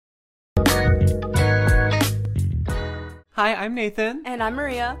Hi, I'm Nathan. And I'm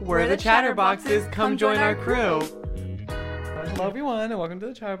Maria. We're the Chatterboxes. Come join our crew. Hello, everyone, and welcome to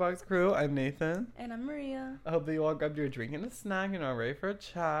the Chatterbox crew. I'm Nathan. And I'm Maria. I hope that you all grabbed your drink and a snack and are ready for a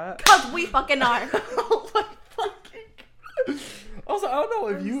chat. Cause we fucking are. Also, I don't know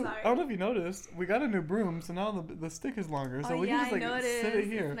if sorry. I don't know if you noticed, we got a new broom, so now the stick is longer, so we can just like sit it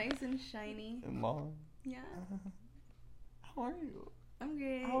here. It's nice and shiny. And long. Yeah. How are you? I'm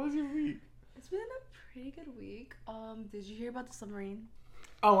great. How was your week? It's been a pretty good week. Did you hear about the submarine?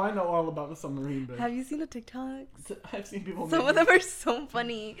 Oh, I know all about the submarine bit. Have you seen the TikToks? I've seen people. Some of them are so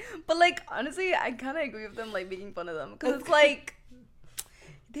funny, but like honestly, I kind of agree with them like making fun of them because it's like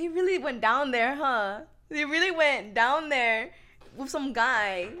they really went down there, huh? They really went down there with some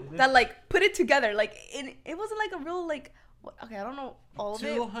guy that like put it together. Like it wasn't like a real like. Okay, I don't know all of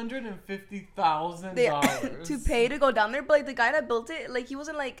it. $250,000 to pay to go down there, but like the guy that built it, like he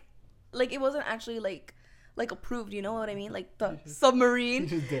wasn't like it wasn't actually like approved. You know what I mean? Like the submarine.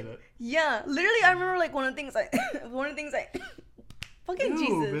 He just did it. Yeah, literally, I remember like one of the things I fucking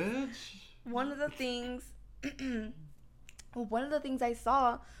Jesus. Bitch. One of the things I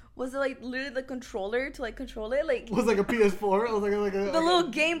saw was like literally the controller to like control it, like it was like a PS4. It was like a the little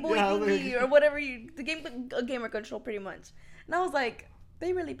Game Boy thingy like or whatever a gamer control pretty much. And I was like,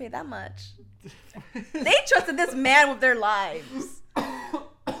 they really paid that much. They trusted this man with their lives,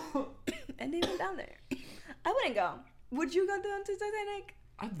 and they went down there. I wouldn't go. Would you go down to Titanic?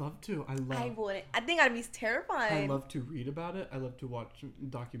 I'd love to. I wouldn't. I think I'd be terrified. I love to read about it. I love to watch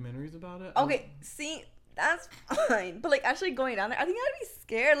documentaries about it. Okay, see, that's fine. But like actually going down there, I think I'd be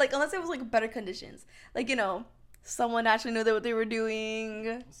scared. Like unless it was like better conditions. Like, you know, someone actually knew what they were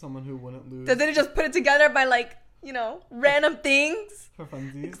doing. Someone who wouldn't lose. That didn't just put it together by like, you know, random things. For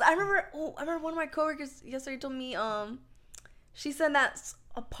funsies. I remember one of my coworkers yesterday told me, she said that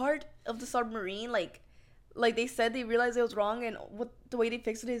a part of the submarine, like they said they realized it was wrong, and the way they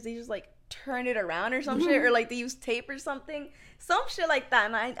fixed it is they just like turn it around or some shit, or like they use tape or some shit like that.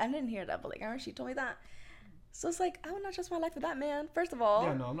 And I didn't hear that, but like I remember she told me that. So it's like I would not trust my life with that man. First of all,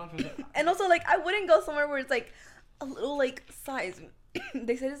 yeah, no, I'm not sure. And also like I wouldn't go somewhere where it's like a little like size.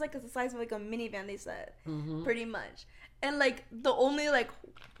 They said it's like the size of like a minivan. They said pretty much, and like the only like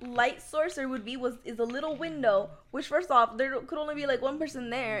light source there would be is a little window. Which first off, there could only be like one person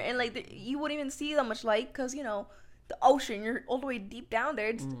there, and like you wouldn't even see that much light because you know the ocean. You're all the way deep down there.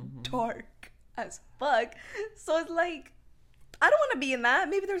 It's dark as fuck. So it's like I don't want to be in that.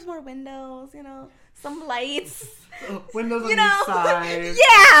 Maybe there's more windows. You know. Some lights. Windows on the side.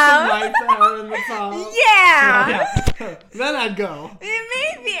 Yeah. Some lights out on the top. Yeah. Then I'd go.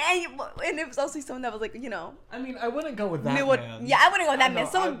 Maybe. And it was also someone that was like, you know. I mean, I wouldn't go with that man. Yeah, I wouldn't go with that man.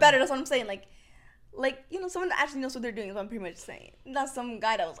 Someone better. That's what I'm saying. Like, you know, someone that actually knows what they're doing is what I'm pretty much saying. Not some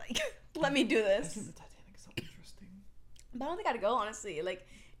guy that was like, let me do this. I think the Titanic is so interesting. But I don't think I'd go, honestly. Like,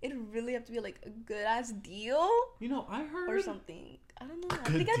 it'd really have to be like a good ass deal. You know, I heard. Or something. I don't know. I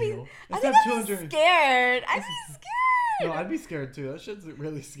think I'd be scared. I'd be scared. No, I'd be scared too. That shit's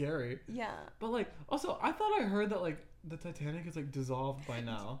really scary. Yeah. But like, also, I thought I heard that like the Titanic is like dissolved by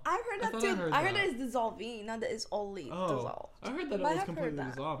now. I heard that too. I heard that it's dissolving, not that it's only dissolved. I heard that it was completely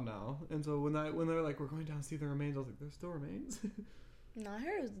dissolved now. And so when they were like, we're going down to see the remains, I was like, there's still remains. No, I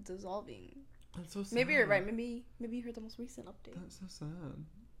heard it was dissolving. That's so sad. Maybe you're right. Maybe you heard the most recent update. That's so sad.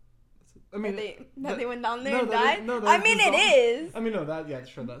 I mean, they went down there and died. I mean, it is. I mean, no,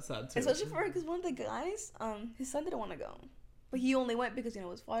 sure, that's sad too. Especially because one of the guys, his son didn't want to go, but he only went because you know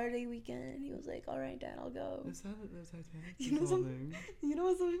it was Father's Day weekend. He was like, "All right, Dad, I'll go." Is that the Titanic? You know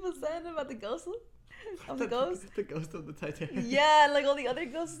what some people said about the ghost of the ghost? The ghost of the Titanic. Yeah, like all the other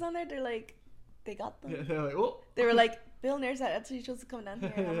ghosts on there, they're like, they got them. Yeah, they're like, oh. They were like, Bill Nair's actually chose to come down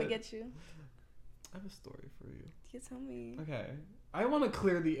here. I'm gonna get you. I have a story for you. You tell me. Okay, I want to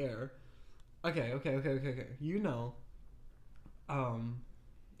clear the air. Okay. You know,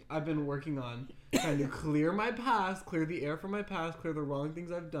 I've been working on trying to clear my past, clear the air from my past, clear the wrong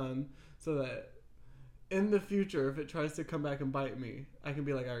things I've done, so that in the future, if it tries to come back and bite me, I can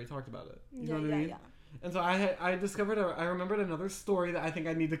be like, I already talked about it. You know what I mean? Yeah. And so I discovered, I remembered another story that I think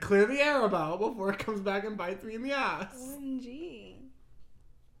I need to clear the air about before it comes back and bites me in the ass. OMG.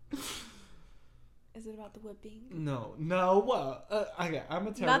 Is it about the whipping? No. Well, okay, I'm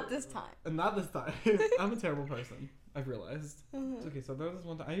a terrible... Not this time. Not this time. I'm a terrible person, I've realized. Okay, so there was this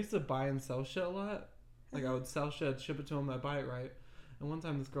one time... I used to buy and sell shit a lot. Like, I would sell shit, ship it to them, I'd buy it, right? And one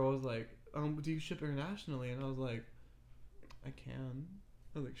time this girl was like, do you ship internationally? And I was like, I can.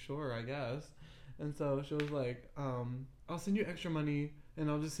 I was like, sure, I guess. And so she was like, I'll send you extra money,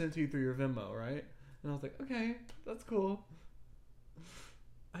 and I'll just send it to you through your Venmo, right? And I was like, okay, that's cool.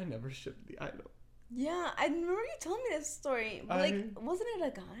 I never shipped the item. Yeah, I remember you telling me this story. But like, wasn't it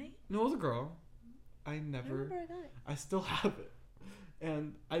a guy? No, it was a girl. I remember a guy. I still have it.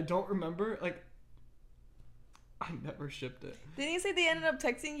 And I don't remember, like, I never shipped it. Didn't you say they ended up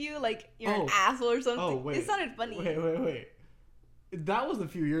texting you, like, you're an asshole or something? Oh, wait. It sounded funny. Wait. That was a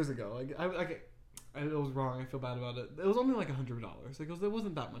few years ago. Like, it was wrong. I feel bad about it. It was only like $100. Like, it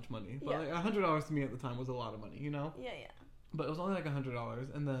wasn't that much money. But like $100 to me at the time was a lot of money, you know? Yeah. But it was only like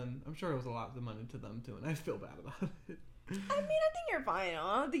 $100, and then I'm sure it was a lot of money to them too, and I feel bad about it. I mean, I think you're fine.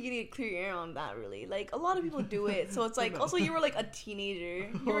 I don't think you need to clear your air on that, really. Like, a lot of people do it, so it's like, also, you were like a teenager.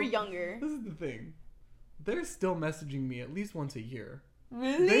 You were younger. This is the thing. They're still messaging me at least once a year.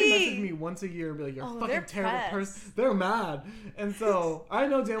 Really? They message me once a year and be like, you're a fucking terrible person. They're mad. And so, I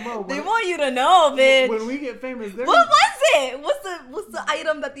know damn well. They want you to know, bitch. When we get famous, they're... What was it? What's the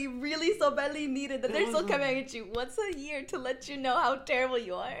item that they really so badly needed that they're still coming at you once a year to let you know how terrible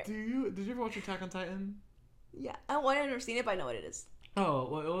you are? Did you ever watch Attack on Titan? Yeah. I've never seen it, but I know what it is. Oh,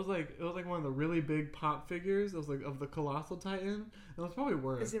 well, it was like one of the really big pop figures. It was like of the Colossal Titan. It was probably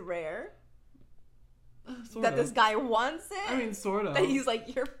worth. Is it rare? Sort that of. This guy wants it? I mean, sort of. That he's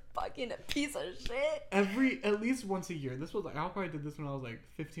like, you're fucking a piece of shit. At least once a year. This was like, I probably did this when I was like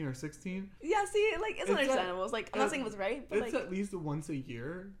 15 or 16. Yeah, see, like, it's understandable. It's like, I'm not saying it was right, but it's like, at least once a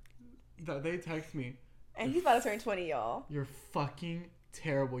year that they text me. And he's about to turn 20, y'all. You're fucking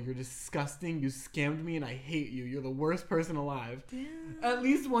terrible. You're disgusting. You scammed me and I hate you. You're the worst person alive. Damn. At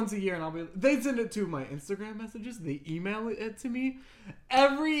least once a year, and they send it to my Instagram messages. They email it to me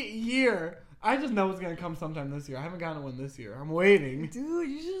every year. I just know it's gonna come sometime this year. I haven't gotten one this year. I'm waiting. Dude,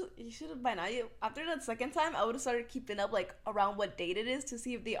 you should have by now. After that second time, I would have started keeping up like around what date it is to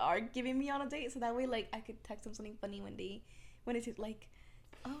see if they are giving me on a date. So that way, like, I could text them something funny when it's like,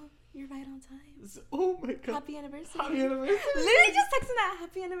 oh, you're right on time. Oh my god. Happy anniversary. Happy anniversary. Literally just texting that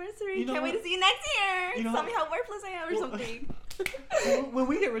happy anniversary. You know Can't wait to see you next year. Tell me how worthless I am or something. When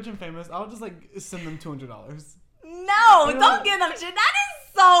we get rich and famous, I'll just like send them $200. No, don't give them shit. That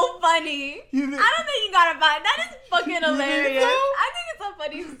is so funny. I don't think you gotta buy it. That is fucking hilarious. I think it's a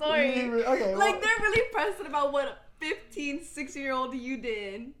funny story. Okay, like, they're really pressed about what a 15, 16-year-old you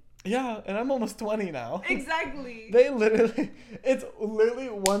did. Yeah, and I'm almost 20 now. Exactly. It's literally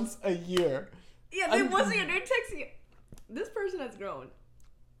once a year. Yeah, once a year, they're texting you. This person has grown.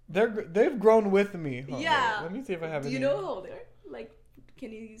 They've grown with me. Yeah. Let me see if I have any. Do you know how old they are? Like,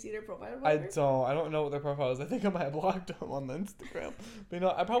 can you see their profile? I don't know what their profile is. I think I might have blocked them on the Instagram. But you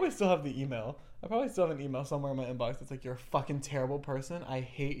know, I probably still have the email. I probably still have an email somewhere in my inbox that's like, you're a fucking terrible person. I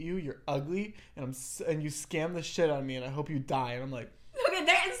hate you. You're ugly. And you scam the shit out of me and I hope you die. And I'm like, okay,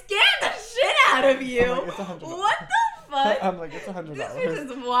 they scam the shit out of you. I'm like, it's $100. What the fuck? I'm like, it's $100. This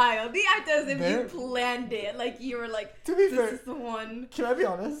person's wild. They act as if you planned it. Like, you were like, to be this fair, is the one. Can I be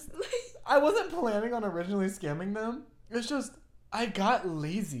honest? I wasn't planning on originally scamming them. It's just, I got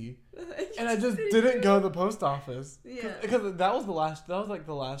lazy. And I just didn't go to the post office. Yeah. Because that was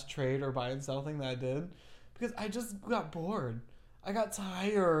the last trade or buy and sell thing that I did. Because I just got bored. I got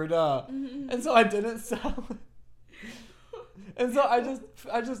tired. And so I didn't sell it. And so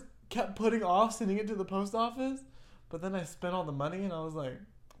I just kept putting off sending it to the post office. But then I spent all the money and I was like,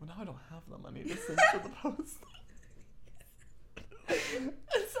 well, now I don't have the money to send to the post. And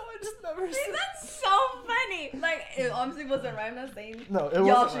so I just never sent. That's so funny. Like, it obviously wasn't right. I'm not saying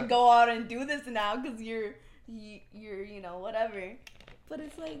y'all should go out and do this now because you're you know, whatever. But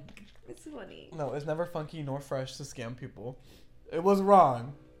it's like, it's funny. No, it's never funky nor fresh to scam people. It was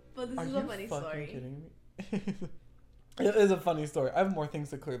wrong. But this is a funny story. Are you kidding me? It is a funny story. I have more things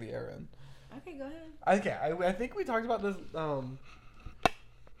to clear the air in. Okay, go ahead. Okay, I think we talked about this. I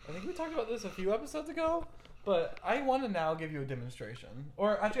think we talked about this a few episodes ago, but I want to now give you a demonstration.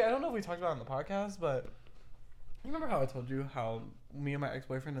 Or actually, I don't know if we talked about it on the podcast, but you remember how I told you how me and my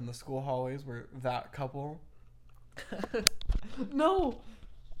ex-boyfriend in the school hallways were that couple? No,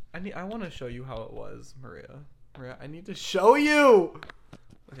 I want to show you how it was, Maria. Maria, I need to show you.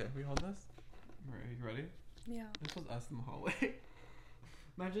 Okay, we hold this. Maria, you ready? Yeah. This was us in the hallway.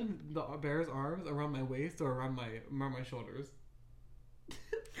 Imagine the bear's arms around my waist or around my shoulders.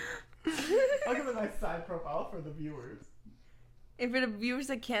 I'll give a nice side profile for the viewers. And for the viewers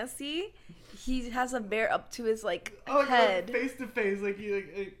that can't see, he has a bear up to his head. Like face to face, like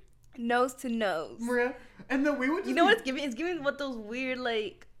nose to nose. Maria, and then we would. You know what it's giving? It's giving what those weird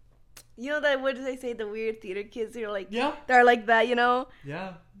you know that what do they say? The weird theater kids who are like they're like that, you know?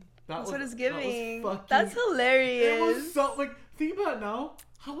 Yeah. That's what it's giving. That's hilarious. It was so think about it now.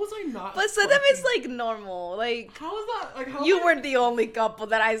 How was I not? But so them is like normal. Like how is that? Like how you weren't the only couple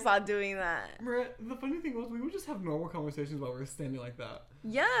that I saw doing that. The funny thing was, we would just have normal conversations while we were standing like that.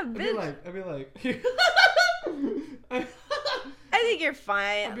 Yeah, bitch. I'd be like. I think you're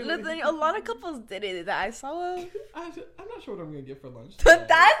fine. Like, Listen, a lot of couples did it that I saw. I'm not sure what I'm gonna get for lunch.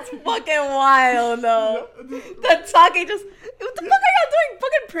 That's fucking wild, though. The talking just. What the fuck are y'all doing?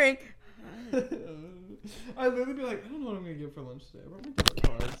 Fucking prank. I literally be like, I don't know what I'm gonna get for lunch today. I brought my debit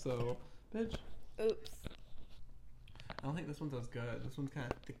card, so bitch. Oops. I don't think this one's as good. This one's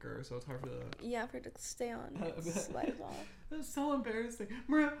kind of thicker, so it's hard for the. Yeah, for it to stay on. Slide off. That's so embarrassing.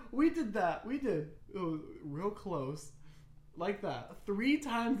 Maria, we did that. We did. It was real close. Like that. 3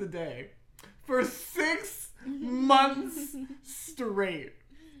 times a day. For 6 months straight.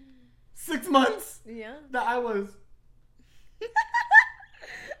 6 months? Yeah. That I was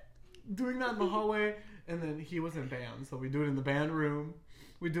doing that in the hallway, and then he was in band, so we do it in the band room.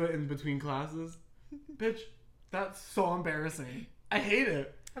 We do it in between classes. Bitch, that's so embarrassing. I hate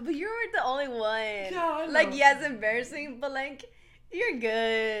it. But you weren't the only one. Yeah, I know. Like, yeah, it's embarrassing, but like, you're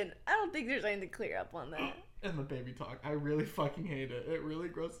good. I don't think there's anything to clear up on that. And the baby talk, I really fucking hate it. It really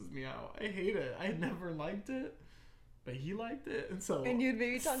grosses me out. I hate it. I never liked it, but he liked it, and so. And you'd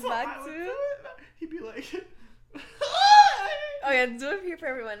baby talk so back I would too? do it. He'd be like. Oh yeah, do it here for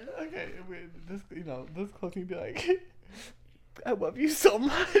everyone. Okay, this close me be like, I love you so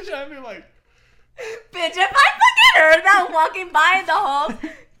much. I'd be like, bitch, if I fucking heard that walking by in the hall,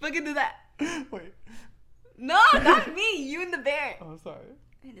 fucking do that. wait. No, not me. You and the bear. Oh, sorry.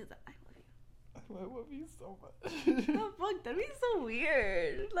 And do that. I love you so much. The fuck? That'd be so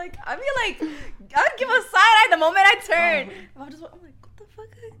weird. Like, I'd be like, I'd give a side eye the moment I turn. I'm like, what the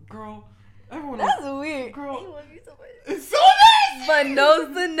fuck? Girl, everyone. That's weird. Girl, I love you so much. it's so nice. But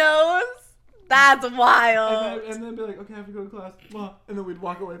nose to nose, that's wild. And then be like, okay, I have to go to class. Well, and then we'd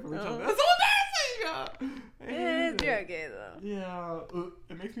walk away from each other. That's so embarrassing. You're okay though. Yeah,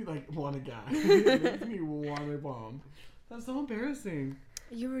 it makes me like want to gag. It makes me want to bomb. That's so embarrassing.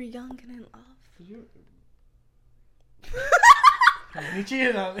 You were young and in love. Did you? He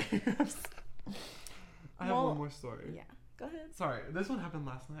cheated on me. I have one more story. Yeah, go ahead. Sorry, this one happened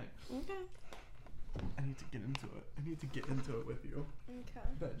last night. Okay. I need to get into it. I need to get into it with you. Okay.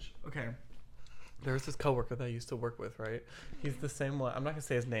 Bench. Okay. There was this coworker that I used to work with, right? He's the same one. I'm not gonna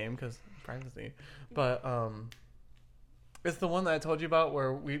say his name because privacy, but it's the one that I told you about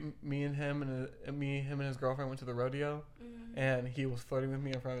where me and him and his girlfriend went to the rodeo, and he was flirting with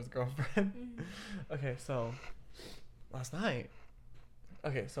me in front of his girlfriend. Okay, so last night.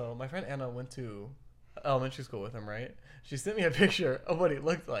 Okay, so my friend Anna went to elementary school with him, right? She sent me a picture of what he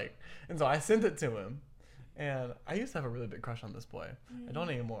looked like, and so I sent it to him. And I used to have a really big crush on this boy. I don't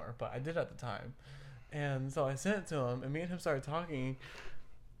anymore, but I did at the time. And so I sent it to him, and me and him started talking.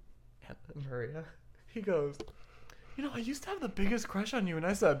 And Maria, he goes, I used to have the biggest crush on you. And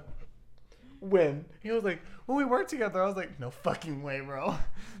I said, when? He was like, when we worked together. I was like, no fucking way, bro.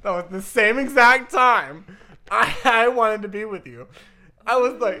 That was the same exact time I wanted to be with you. I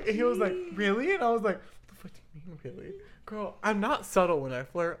was like, he was like, really? And I was like, what the fuck do you mean, really? Girl, I'm not subtle when I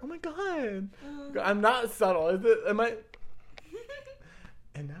flirt. Oh my god. Girl, I'm not subtle. Am I?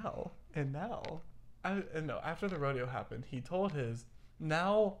 And now, after the rodeo happened, he told his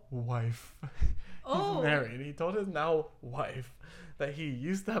now wife, he's married. He told his now wife that he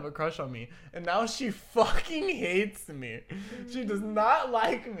used to have a crush on me, and now she fucking hates me. She does not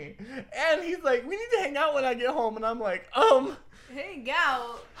like me. And he's like, we need to hang out when I get home. And I'm like, hang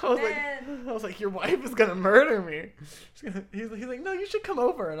out. I was like, your wife is gonna murder me. He's like, no, you should come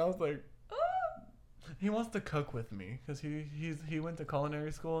over. And I was like, he wants to cook with me because he went to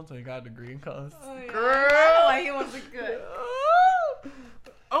culinary school, and so he got a degree in culinary. Oh, yeah. I know why he wants to cook.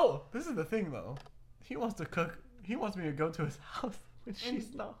 Oh, this is the thing though. He wants to cook. He wants me to go to his house when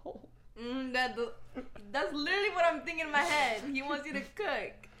she's not home. That's literally what I'm thinking in my head. He wants you to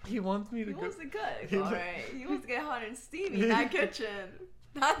cook. He wants me to. He wants to cook. All right. He wants to get hot and steamy in that kitchen.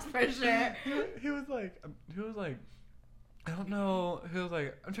 That's for sure. He was like, I don't know. He was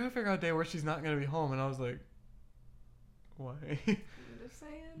like, I'm trying to figure out a day where she's not gonna be home, and I was like, why? I'm just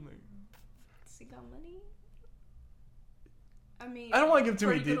saying. Like, he got money. I mean, I don't want to give too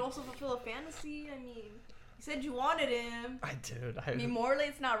many details. You could also fulfill a fantasy. I mean, you said you wanted him. I did. I mean, morally,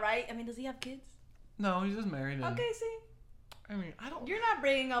 it's not right. I mean, does he have kids? No, he's just married. Okay, see. I mean, I don't. You're not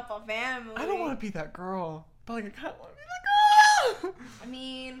bringing up a family. I don't want to be that girl, but like I kind of want to be that girl. I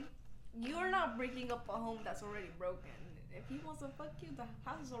mean, you're not breaking up a home that's already broken. If he wants to fuck you, the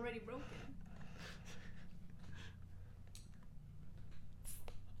house is already broken.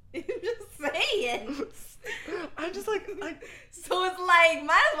 I'm just saying. I'm just like, So it's like,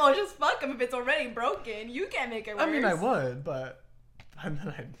 might as well just fuck him if it's already broken. You can't make it worse. I mean, I would, but and then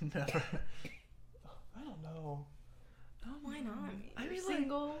I'd never. I don't know. Why not? I You're mean,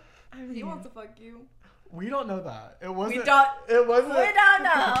 single. I mean, He wants to fuck you. We don't know that. It wasn't. We don't. It wasn't. We don't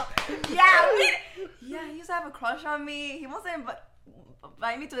know. Yeah, he used to have a crush on me. He wants to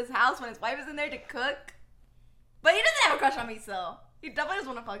invite me to his house when his wife is in there to cook. But he doesn't have a crush on me, so he definitely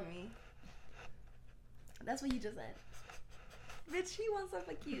doesn't want to fuck me. That's what you just said. Bitch, he wants to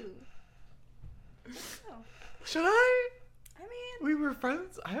fuck you. Oh. Should I? I mean, We were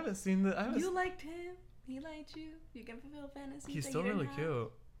friends. I haven't seen the. you liked him. He liked you. You can fulfill fantasies. He's that still you didn't really have.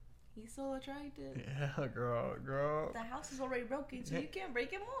 cute. He's so attractive. Yeah, girl. The house is already broken, so you can't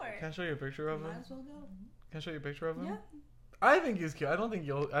break it more. Can I show you a picture of him? Might as well go. Can I show you a picture of him? Yeah. I think he's cute. I don't think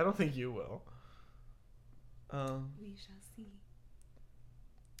you will. We shall see.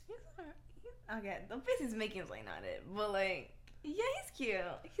 Okay, the face he's making is like not it, but like, yeah, he's cute.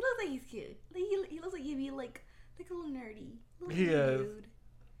 He looks like he's cute. Like he looks like he'd be like a little nerdy. He is. Dude.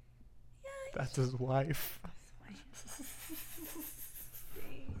 Yeah. That's his wife.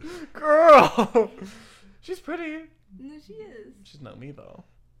 Dang. Girl, she's pretty. No, she is. She's not me though.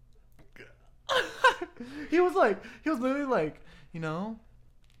 He was literally like,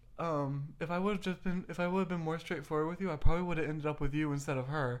 if I would have been more straightforward with you, I probably would have ended up with you instead of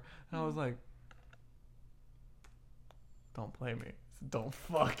her. And I was like, don't play me. Don't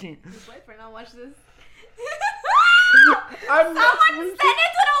fucking. His boyfriend, I'll watch this. Someone send it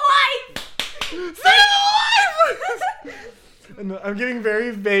to the wife! Send it to the wife! And I'm giving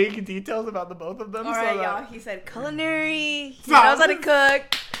very vague details about the both of them. Alright, so y'all. He said culinary. He knows how to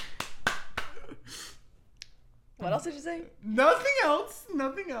cook. What else did you say? Nothing else.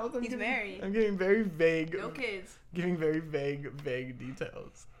 He's married. I'm getting very vague. No kids. Giving very vague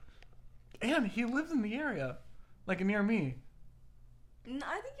details. And he lives in the area. Like near me. No,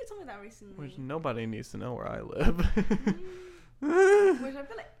 I think you told me that recently. Which nobody needs to know where I live. Which I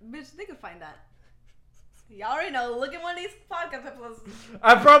feel like, bitch, they could find that. Y'all already know. Look at one of these podcast episodes.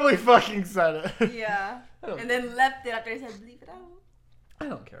 I probably fucking said it. Yeah. And then left it after I said, bleep it out. I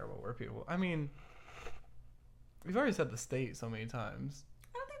don't care about where people. I mean, we've already said the state so many times.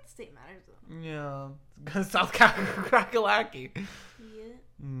 I don't think the state matters though. Yeah. South Kakalaki. Yeah.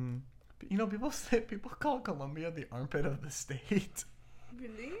 But people call Colombia the armpit of the state.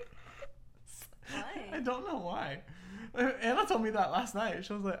 Really? Why? I don't know why. Anna told me that last night.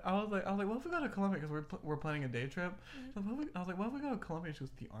 She was like, I was like, what if we go to Colombia because we're planning a day trip? I was like, what if we go to Colombia? She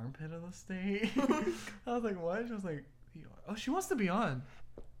was the armpit of the state. I was like, what? She was like, oh, she wants to be on.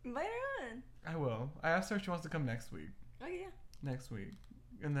 Invite her on. I will. I asked her if she wants to come next week. Oh yeah. Next week,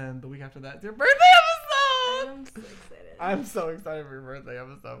 and then the week after that, your birthday episode. I'm so excited. I'm so excited for your birthday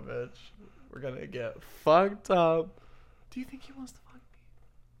episode, bitch. We're gonna get fucked up. Do you think he wants to fuck me?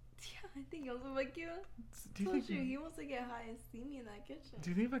 Yeah, I think he wants to fuck you. Do you think he wants to get high and steamy in that kitchen? Do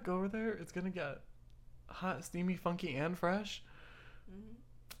you think if I go over there, it's gonna get hot, steamy, funky, and fresh? Mm-hmm.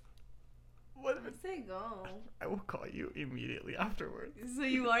 What if I say go? I will call you immediately afterwards. So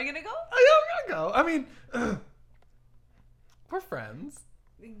you are gonna go? I'm gonna go. I mean, we're friends.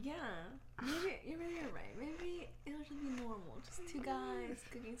 Yeah. Maybe you're right. Maybe it'll just be normal. Just two guys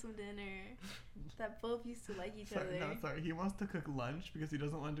cooking some dinner that both used to like each other. Sorry. He wants to cook lunch because he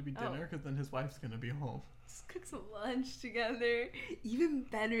doesn't want it to be dinner because then his wife's gonna be home. Just cook some lunch together. Even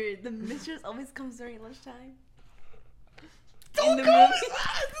better, the mistress always comes during lunchtime. Don't in the go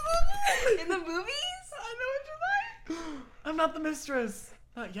movies. In the movies? I know what you're like. I'm not the mistress.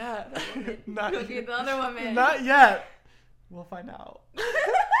 Not yet. Not okay, yet. the other woman. Not yet. We'll find out.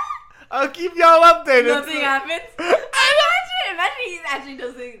 I'll keep y'all updated. Nothing happens. Imagine he actually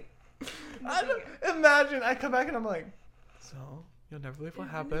doesn't. Imagine I come back and I'm like, so you'll never believe what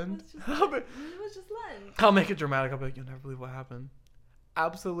happened. It was just lunch. I'll make it dramatic. I'll be like, you'll never believe what happened.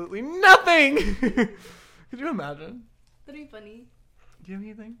 Absolutely nothing. Could you imagine? That'd be funny. Do you have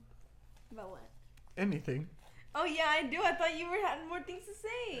anything? About what? Anything. Oh yeah, I do. I thought you had more things to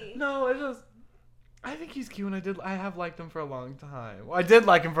say. No, I think he's cute, and I have liked him for a long time. Well, I did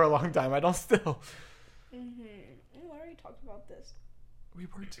like him for a long time. I don't still. Mm-hmm. Oh, I already talked about this. We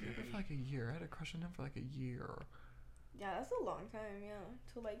were together for like a year. I had a crush on him for like a year. Yeah, that's a long time,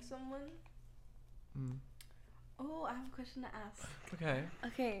 yeah. To like someone. Mm. Oh, I have a question to ask. Okay.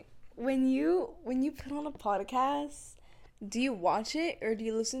 Okay. When you put on a podcast, do you watch it or do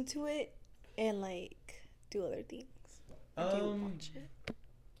you listen to it and like do other things? Or do you watch it?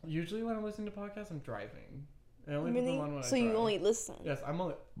 Usually when I'm listening to podcasts, I'm driving. I only put Really? them on when I so drive. you only listen? Yes, I'm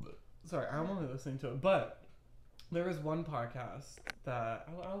only listening to it. But There was one podcast that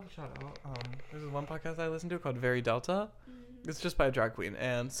I'll shout out. There's one podcast I listen to called Very Delta. It's just by a drag queen,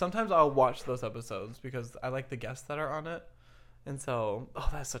 and sometimes I'll watch those episodes because I like the guests that are on it. And so,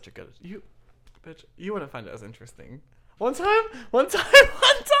 that's such a good you wouldn't find it as interesting. One time,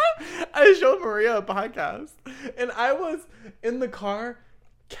 I showed Maria a podcast, and I was in the car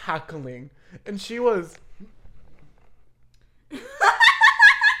cackling, and she was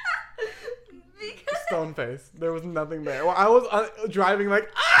stone face. There was nothing there. Well, I was driving like,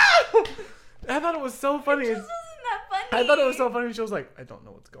 ah! I thought it was so funny. It just wasn't that funny. I thought it was so funny. She was like, I don't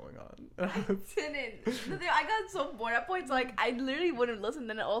know what's going on. I didn't. I got so bored at points. Like, I literally wouldn't listen.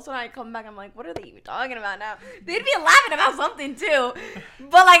 Then all of a sudden I come back. I'm like, what are they even talking about now? They'd be laughing about something too.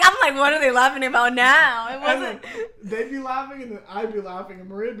 But like, I'm like, what are they laughing about now? It wasn't. They'd be laughing and then I'd be laughing and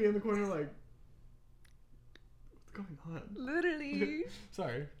Maria'd be in the corner like, what's going on? Literally.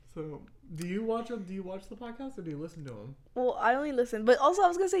 Sorry. So, do you watch the podcast or do you listen to them? Well, I only listen. But also, I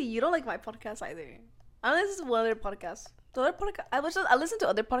was gonna say you don't like my podcast either. I listen to other podcasts. I listen to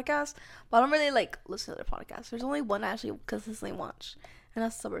other podcasts, but I don't really like listen to other podcasts. There's only one I actually consistently watch, and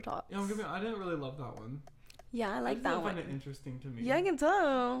that's Sober Talks. Yeah, I didn't really love that one. Yeah, I like that one. I find it interesting to me. Yeah, I can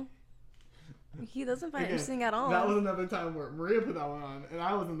tell. He doesn't find it interesting at all. That was another time where Maria put that one on, and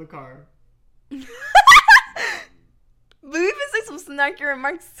I was in the car. But we would say some snarky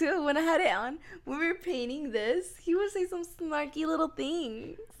remarks too when I had it on. When we were painting this, he would say some snarky little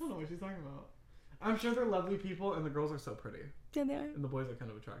things. I don't know what she's talking about. I'm sure they're lovely people, and the girls are so pretty. Yeah, they are. And the boys are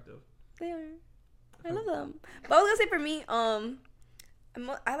kind of attractive. They are. I love them. But I was gonna say for me,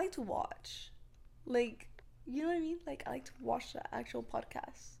 I like to watch. Like, you know what I mean? Like, I like to watch the actual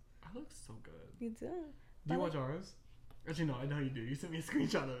podcast. I look so good. You do? Do you watch ours? Actually, no, I know you do. You sent me a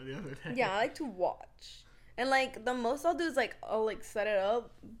screenshot of it the other day. Yeah, I like to watch. And, like, the most I'll do is, like, I'll, like, set it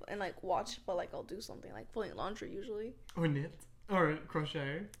up and, like, watch. But, like, I'll do something, like, folding laundry usually. Or knit. Or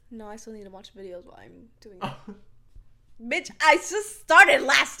crochet. No, I still need to watch videos while I'm doing it. Bitch, I just started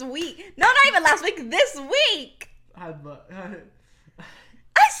last week. No, not even last week. This week. I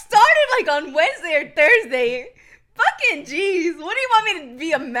started, like, on Wednesday or Thursday. Fucking jeez. What do you want me to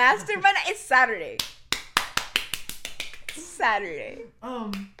be, a master by now? It's Saturday.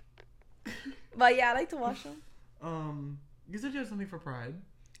 But yeah, I like to watch them. You said you had something for Pride.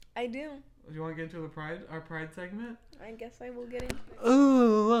 I do. Do you want to get into our Pride segment? I guess I will get into it.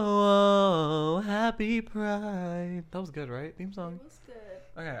 Ooh, oh, happy Pride. That was good, right? Theme song. It was good.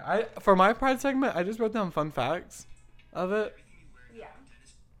 Okay, for my Pride segment, I just wrote down fun facts of it. Yeah.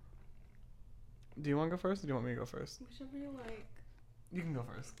 Do you want to go first or do you want me to go first? Whichever you like. You can go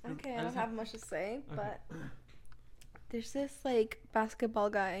first. Okay, I don't have much to say, but there's this, like, basketball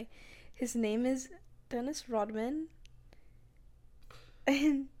guy. His name is Dennis Rodman.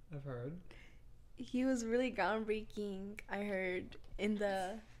 And I've heard. He was really groundbreaking, I heard, in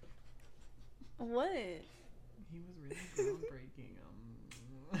the... What? He was really groundbreaking.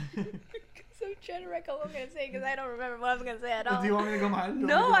 So I'm trying to recall what I'm going to say because I don't remember what I was going to say at all. Do you want me to go mine?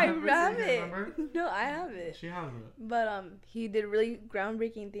 No, I have it. No, I have it. She has it. But he did really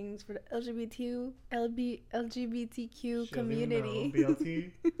groundbreaking things for the LGBTQ community.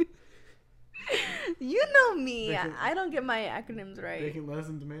 BLT. You know me. I don't get my acronyms right. Bacon, lettuce,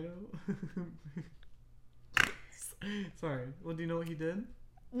 and tomato. Sorry. Well, do you know what he did?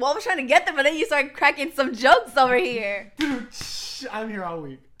 Well, I was trying to get them, but then you started cracking some jokes over here. Dude, I'm here all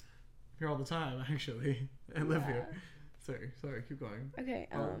week. Here all the time, actually. I live here. Sorry. Keep going. Okay.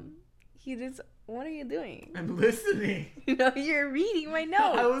 He did. What are you doing? I'm listening. No, you're reading my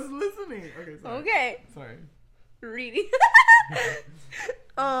notes. I was listening. Okay. Sorry. Okay. Sorry. Reading.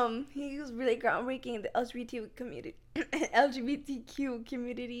 He was really groundbreaking in the LGBTQ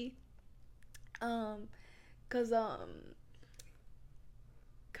community. Cause what?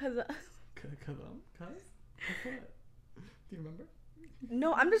 Do you remember?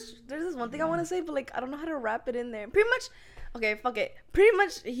 No, there's this one thing I want to say, but like I don't know how to wrap it in there. Pretty much, okay, fuck it. Pretty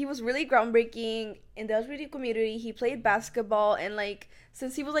much, he was really groundbreaking in the LGBT community. He played basketball, and like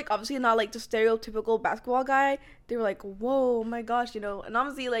since he was like obviously not like the stereotypical basketball guy, they were like, whoa, my gosh, you know. And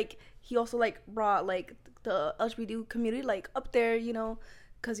obviously, like he also like brought like the LGBT community like up there, you know,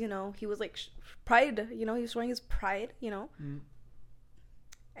 because you know he was like pride, you know, he was showing his pride, you know. Mm.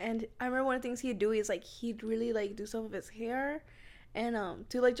 And I remember one of the things he'd do is like he'd really like do some of his hair, and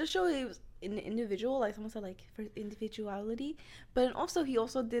to like just show he was an individual, like someone said like for individuality, but also he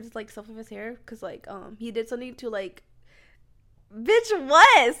also did like stuff with his hair because like he did something to like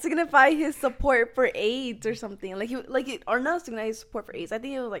signify his support for AIDS or something, or not signify his support for AIDS. I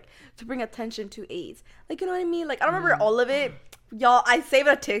think it was like to bring attention to AIDS, like, you know what I mean. Like I don't remember all of it, y'all. I saved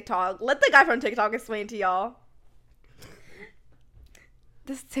a TikTok. Let the guy from TikTok explain to y'all.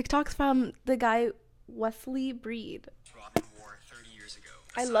 This TikTok's from the guy Wesley Breed.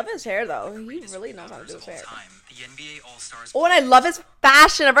 I love his hair though. He really knows how to do his hair. The NBA All-Stars. Oh, and I love his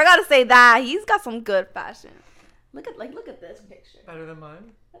fashion. I forgot to say that. He's got some good fashion. Look at this picture. Better than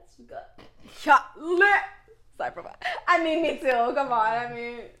mine? That's good. Chocolate. Sorry for that. I mean, me too. Come on.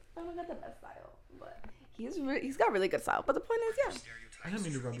 I don't got the best style, but he's got really good style. But the point is, yeah. I didn't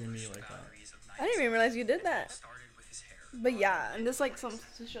mean to rub your knee like that. I didn't even realize you did that. But yeah, and just like some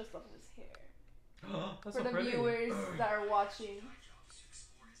to show stuff with his hair. That's For so the pretty. viewers that are watching.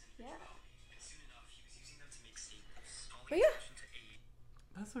 Yeah. But yeah.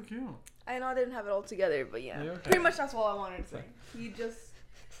 That's so cute. I know I didn't have it all together, but yeah. Okay. Pretty much that's all I wanted to say. You just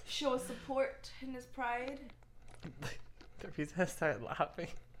show his support and his pride. The reason I started laughing.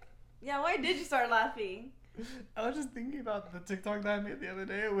 Yeah, why did you start laughing? I was just thinking about the TikTok that I made the other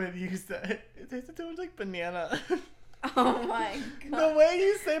day when you said it tasted too much like banana. Oh my god. The way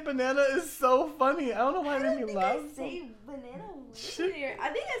you say banana is so funny. I don't know why it made me laugh. I say banana weird. I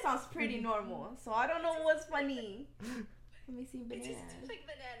think it sounds pretty normal, so I don't know what's funny. Let me see bananas. It just tastes like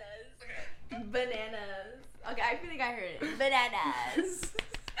bananas. Bananas. Okay, I feel like I heard it. Bananas.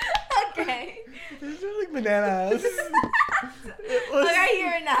 Okay. It tasted like bananas. It was... Look, I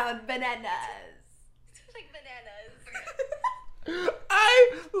hear it now. Bananas. It tastes like bananas.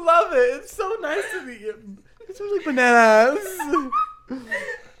 I love it. It's so nice to meet you. It tastes like bananas.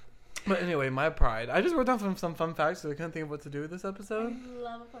 But anyway, my pride. I just wrote down some fun facts, so I couldn't think of what to do with this episode. I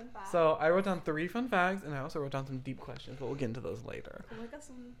love a fun fact. So I wrote down 3 fun facts, and I also wrote down some deep questions, but we'll get into those later. Oh, I got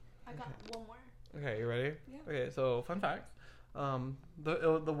one more. Okay, you ready? Yeah. Okay, so fun facts.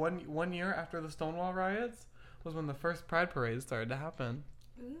 The one year after the Stonewall riots was when the first Pride Parade started to happen.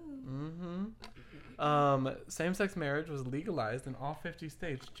 Ooh. Same-sex marriage was legalized in all 50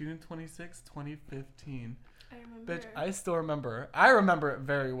 states, June 26, 2015. I remember. Bitch, I still remember. I remember it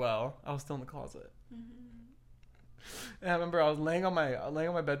very well. I was still in the closet. Mm-hmm. And I remember I was laying on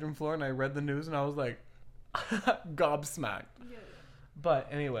my bedroom floor and I read the news and I was like gobsmacked. Yeah. But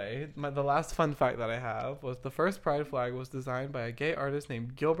anyway, the last fun fact that I have was the first pride flag was designed by a gay artist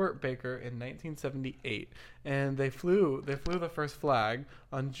named Gilbert Baker in 1978, and they flew the first flag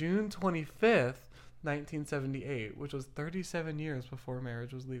on June 25th, 1978, which was 37 years before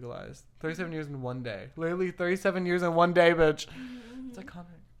marriage was legalized. 37 years in one day. Literally 37 years in one day, bitch. Mm-hmm. It's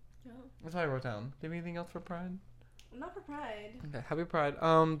iconic. Yeah. That's what I wrote down. Do you have anything else for Pride? Not for Pride. Okay, happy Pride.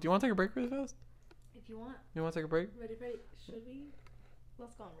 Do you want to take a break really fast? If you want. You want to take a break? Ready? Should we?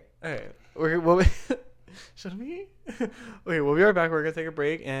 Let's go on break. Okay. Should we? Okay, we'll be right back. We're going to take a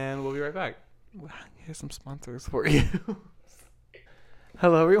break, and we'll be right back. Here's some sponsors for you.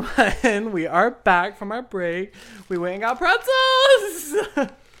 Hello, everyone. We are back from our break. We went and got pretzels.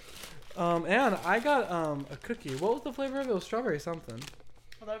 And I got a cookie. What was the flavor of it? It was strawberry something.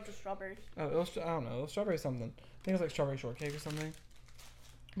 I thought it was just strawberries. Oh, it was, I don't know. It was strawberry something. I think it was like strawberry shortcake or something.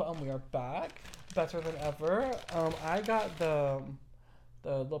 But we are back, better than ever. I got the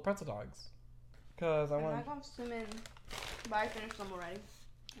little pretzel dogs, cause I want. I got cinnamon, but I finished them already.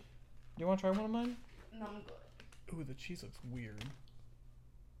 Do you want to try one of mine? No, I'm good. Ooh, the cheese looks weird.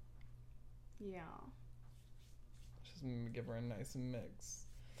 Yeah. Just give her a nice mix.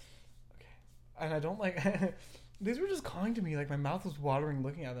 Okay. And I don't like. These were just calling to me like my mouth was watering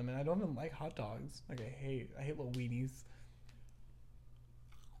looking at them, and I don't even like hot dogs. Like I hate little weenies.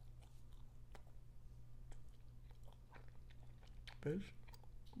 Bitch,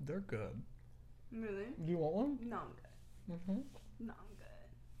 they're good. Really? Do you want one? No, I'm good. No, I'm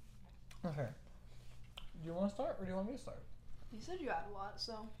good. Okay. Do you want to start or do you want me to start? You said you had a lot,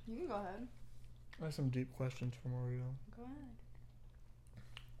 so you can go ahead. I have some deep questions for Mario. Go ahead.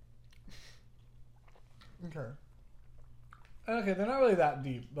 Okay. Okay, they're not really that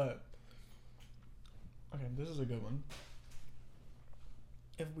deep, but... Okay, this is a good one.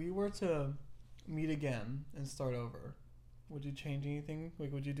 If we were to meet again and start over, would you change anything?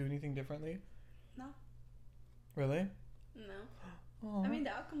 Like, would you do anything differently? No. Really? No. Aww. I mean, the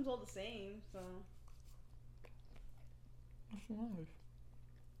outcome's all the same, so... That's nice.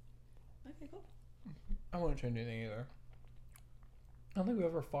 Okay, cool. I wouldn't change anything either. I don't think we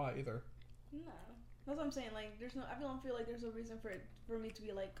ever fought either. No. That's what I'm saying, like, I don't feel like there's a reason for me to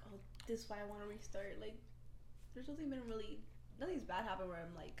be like, oh, this fight I want to restart. Like, there's nothing's bad happened where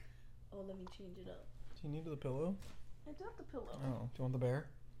I'm like, oh, let me change it up. Do you need the pillow? I do have the pillow. Oh, do you want the bear?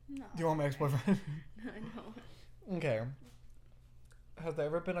 No. Do you want my ex-boyfriend? I know. Okay. Has there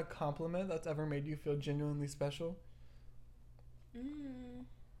ever been a compliment that's ever made you feel genuinely special?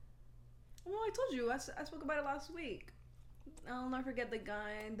 Well, I told you. I spoke about it last week. I'll never forget the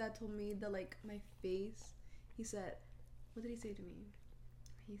guy that told me that, like, my face. He said, what did he say to me?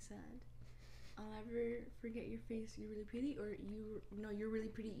 he said, "I'll never forget your face. You're really pretty, or you're really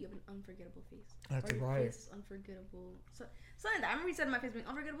pretty. You have an unforgettable face. That's or your right. face is unforgettable." So something like that. I remember he said my face being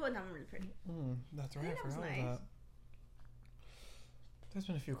unforgettable, and I'm really pretty. That's right. Yeah, I that was forgot nice. that. There's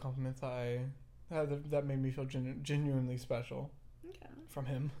been a few compliments that made me feel genuinely special Okay. from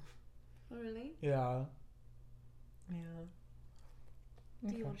him. Oh really? Yeah. Yeah. Do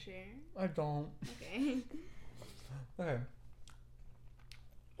you Okay. want to share? I don't. Okay. Okay.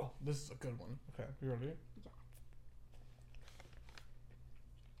 Oh, this is a good one. Okay, you ready? Yeah.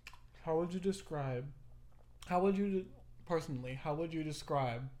 How would you describe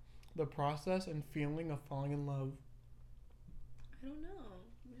describe the process and feeling of falling in love? I don't know.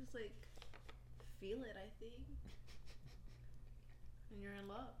 You just like feel it. I think. And you're in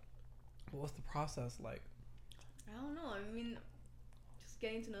love. What's the process like? I don't know. I mean, just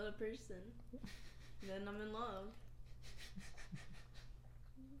getting to know the person. Then I'm in love.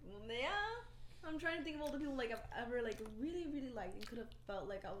 Well, yeah. I'm trying to think of all the people like I've ever like really, really liked and could have felt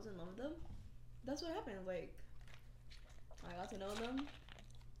like I was in love with them. That's what happened. Like, I got to know them.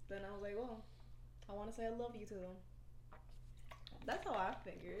 Then I was like, well, I want to say I love you to them. That's how I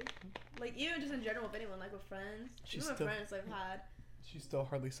figured. Like, even just in general with anyone, like with friends. She's Even with still- friends I've had. She still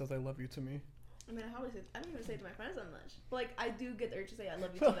hardly says I love you to me. I mean, I don't even say it to my friends that much. But, like, I do get the urge to say I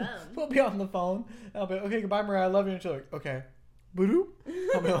love you to them. We'll be on the phone. I'll be okay. Goodbye, Mariah. I love you. And she'll like, okay. Boo-doo.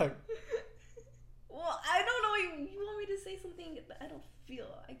 I'll be like, Well, I don't know. You want me to say something that I don't feel.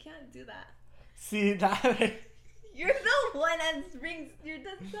 I can't do that. see that? You're the one that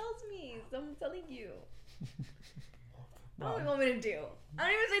tells me. So I'm telling you. What do you want me to do? I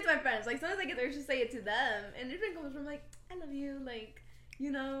don't even say it to my friends. Like, sometimes I get the urge to say it to them. And it even comes from, like, I love you. Like,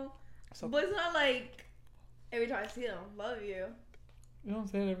 you know. So, But it's not like every time I see them, love you. you don't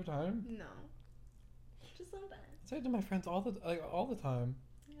say it every time. No. Just sometimes. I say it to my friends all the time.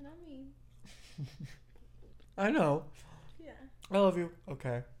 You know me. I know. Yeah. I love you.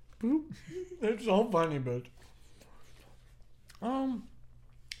 Okay. Boop. It's so funny, bitch.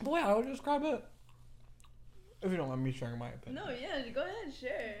 The way I would describe it, if you don't mind me sharing my opinion. No, yeah. Go ahead.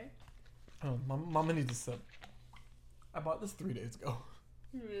 Share. Oh, Mama needs a sip. I bought this 3 days ago.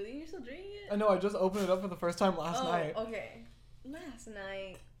 Really? You're still drinking it? I know. I just opened it up for the first time last night. Okay. Last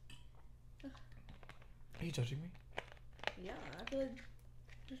night. Are you judging me? Yeah, I feel like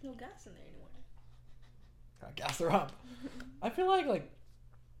there's no gas in there anymore. Gotta gas her up. I feel like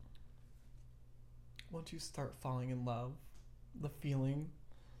once you start falling in love, the feeling,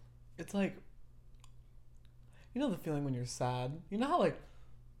 it's like, you know the feeling when you're sad? You know how like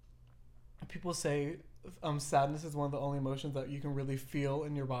people say sadness is one of the only emotions that you can really feel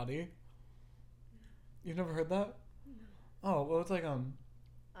in your body? You've never heard that? No. Oh, well, it's like I don't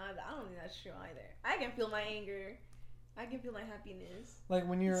think that's true either. I can feel my anger. I can feel my happiness. like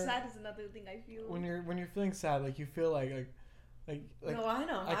when you're Sad is another thing I feel. when you're feeling sad, like you feel like no, I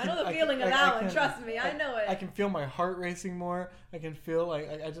know. I I can- know the I can- feeling of I that one. can- Trust me, I know it. I can feel my heart racing more. I can feel like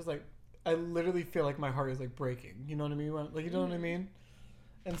I just like I literally feel like my heart is like breaking. You know what I mean? Like, you know what I mean?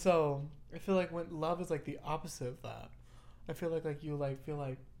 And so I feel like when love is like the opposite of that. I feel like you like feel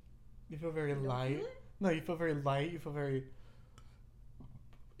like you feel very You don't light. feel it? No, you feel very light. You feel very.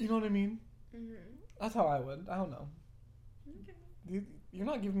 You know what I mean? Mm-hmm. That's how I would. I don't know. Okay. You're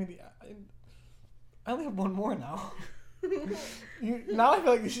not giving me the. I only have one more now. Now I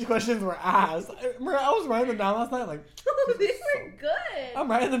feel like these questions were ass. I was writing them down last night. Like These is were good. I'm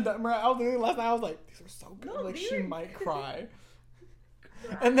writing them down. I was literally last night. I was like, these are so good. No, like these she are might good. cry.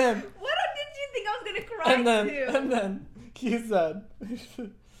 And then What did you think I was gonna cry to? and then he said,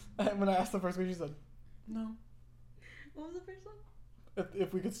 when I asked the first question, she said, no. What was the first one?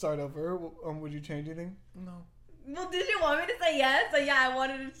 If we could start over, would you change anything? No. Well, did you want me to say yes? So yeah, I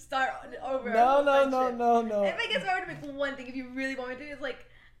wanted to start over. No. If I guess if I were to pick one thing, if you really want me to, it's like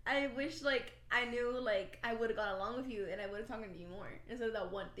I wish like I knew like I would have gone along with you and I would have talked to you more instead of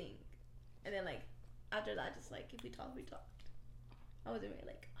that one thing. And then like after that, just like if we talked, we talked. I wasn't really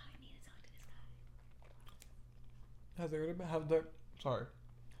like, oh, I need to talk to this guy.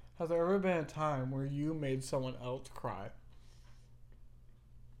 Has there ever been a time where you made someone else cry?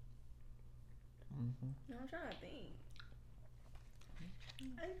 Mm-hmm. No, I'm trying to think.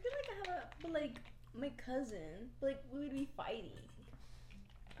 I feel like I have but like my cousin, but like we would be fighting.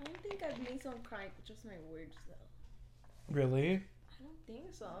 I don't think I've made someone cry with just my words though. Really? I don't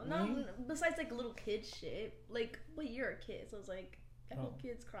think so. Really? No, besides like little kid shit. Like, well, you're a kid, so it's like I Oh. hope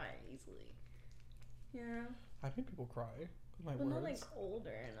kids cry easily. Yeah, I've made people cry with my but words. not like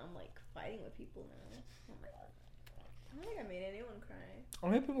older, and I'm like fighting with people now. Oh my god. I don't think I made anyone cry.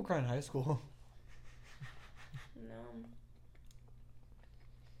 I made people cry in high school. No.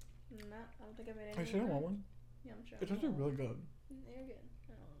 No, I don't think I made I anyone should have cry. want one. Yeah, I'm sure. It's actually really good. You're good.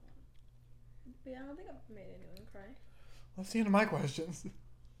 I don't know. But yeah, I don't think I've made anyone cry. Let's see into my questions.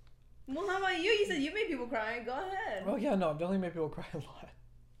 Well, how about you? You said you made people cry. Go ahead. Oh yeah, no, I've definitely made people cry a lot.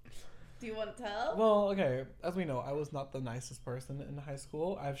 Do you want to tell? Well, okay, as we know, I was not the nicest person in high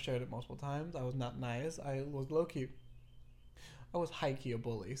school. I've shared it multiple times. I was not nice. I was low key. I was high key a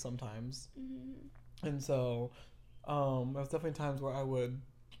bully sometimes, and so there was definitely times where I would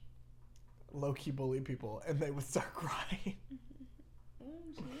low key bully people, and they would start crying. Oh,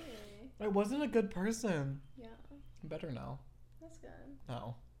 gee. I wasn't a good person. Yeah, I'm better now. that's good.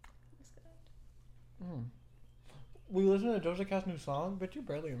 No. That's good. We listened to Doja Cat's new song, but you're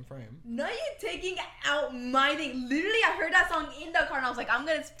barely in frame. Now you taking out my thing. Literally, I heard that song in the car and I was like, I'm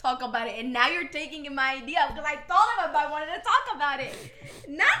gonna talk about it. And now you're taking my idea because I told him if I wanted to talk about it.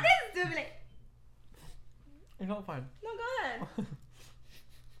 Not this stupid. You're not fine. No, go ahead.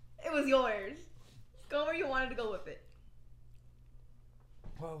 It was yours. Go where you wanted to go with it.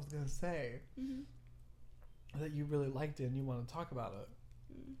 What I was gonna say that you really liked it and you want to talk about it.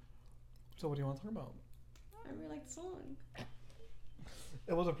 So what do you want to talk about? I really like the song.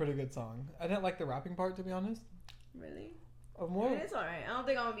 It was a pretty good song. I didn't like the rapping part, to be honest. Really? More. It's alright. I don't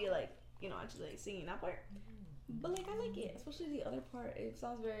think I'm gonna be like, actually like singing that part. But like, I like it, especially the other part. It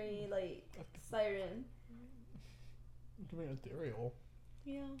sounds very like siren. To me, ethereal.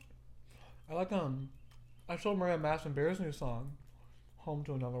 Yeah. I like I showed Maria Mash and Bear's new song, "Home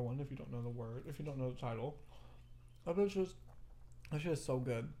to Another One." If you don't know the word, if you don't know the title, that was just so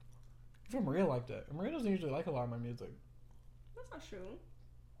good. Even Maria liked it. And Maria doesn't usually like a lot of my music. That's not true.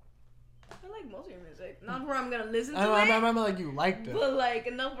 I like most of your music. Not where I'm gonna listen to I it. meant like you liked it. But like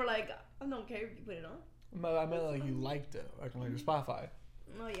enough for like I don't care if you put it on. I meant like you liked it, like on your Spotify.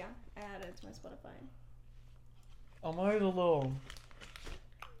 Oh yeah, I added it to my Spotify. I'm always a little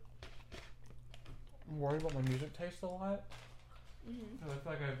worried about my music taste a lot. Because I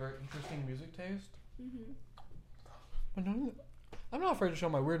feel like I have very interesting music taste. But no, I'm not afraid to show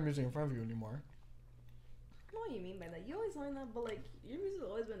my weird music in front of you anymore. I know what you mean by that. You always find that, but like your music's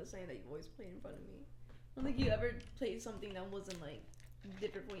always been the same that you've always played in front of me. I don't think you ever played something that wasn't like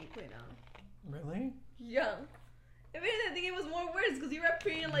different from what you play now. Really? Yeah. If anything, I think it was more words because you were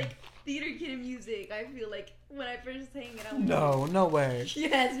pretty like theater kid music. I feel like when I first hanging out. No way.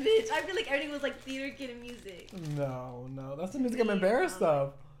 Yes, bitch. I feel like everything was like theater kid music. No, that's the music I'm embarrassed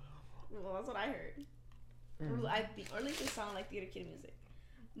of. Well, that's what I heard. Or I think, or at least it sounded like theater kid music.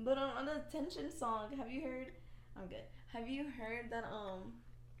 But on the Attention song, have you heard? I'm good. Have you heard that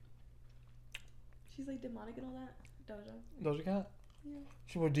she's like demonic and all that? Doja Cat? Yeah.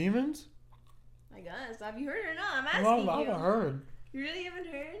 She with demons? I guess. Have you heard or not? I'm asking No, I you. haven't heard. You really haven't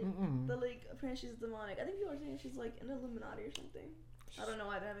heard? Mm-mm. But like, apparently she's demonic. I think people are saying she's like an Illuminati or something. I don't know.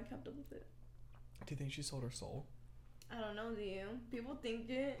 I haven't kept up with it. Do you think she sold her soul? I don't know. Do you? People think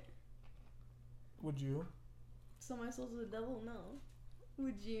it. Would you? So my soul's the devil? No.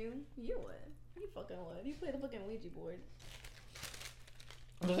 Would you? You would. You fucking would. You play the fucking Ouija board.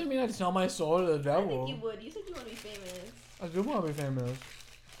 Doesn't mean I'd sell my soul to the devil. I think you would. You said you want to be famous. I do want to be famous.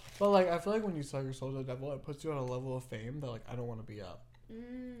 But like, I feel like when you sell your soul to the devil, it puts you at a level of fame that like I don't want to be at.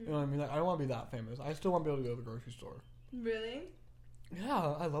 You know what I mean? Like, I don't want to be that famous. I still want to be able to go to the grocery store. Really?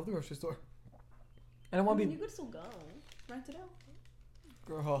 Yeah, I love the grocery store. And I want to be. You could still go. Rent it out.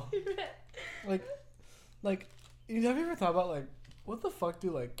 Girl. like, you have you ever thought about like, what the fuck do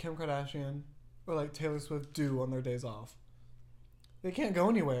like Kim Kardashian or like Taylor Swift do on their days off? They can't go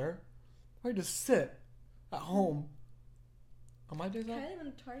anywhere. Or just sit at home. On my days off? Kind of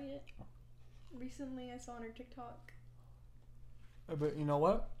in Target. Recently, I saw on her TikTok. But you know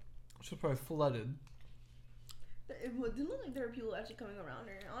what? She's probably flooded. It didn't look like there were people actually coming around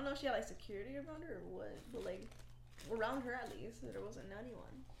her. I don't know if she had like security around her or what, but like around her at least, there wasn't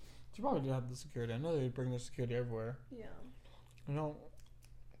anyone. She probably did have the security. I know they bring the security everywhere. Yeah. You know,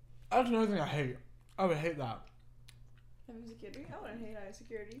 that's another thing I hate. I would hate that. Having security? I wouldn't hate having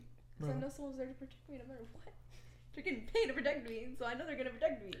security. Because No. I know someone's there to protect me no matter what. They're getting paid to protect me, so I know they're gonna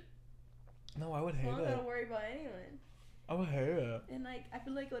protect me. No, I would So hate I'm not it. gonna worry about anyone. I would hate it. And like, I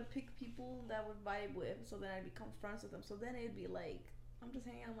feel like I would pick people that would vibe with, so then I'd become friends with them. So then it'd be like, I'm just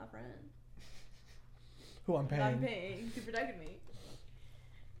hanging out with my friend. Who I'm That I'm paying. paying to protect me.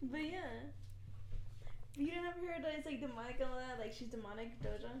 But yeah. You didn't ever hear that it's like demonic and all that? Like she's demonic,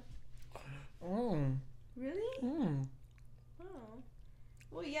 Doja? Really? Oh.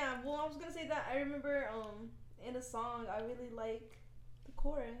 Well, yeah. Well, I was gonna say that I remember in a song I really like the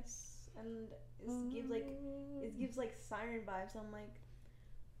chorus and it gives like siren vibes. So I'm like,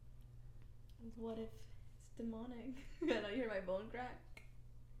 what if it's demonic? And I hear my bone crack.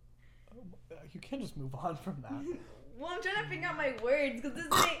 You can't just move on from that. Well, I'm trying to figure out my words because this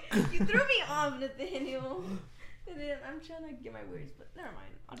thing you threw me off, Nathaniel. And then I'm trying to get my words, but never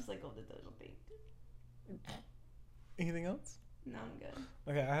mind. I'll just go with the little thing. Anything else? No, I'm good.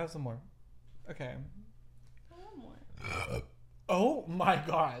 Okay, I have some more. Okay. I want more. Oh my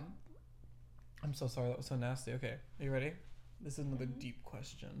god. I'm so sorry. That was so nasty. Okay, are you ready? This is another deep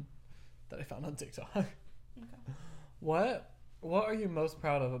question that I found on TikTok. Okay. What are you most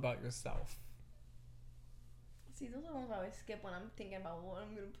proud of about yourself? See, those are the ones I always skip when I'm thinking about what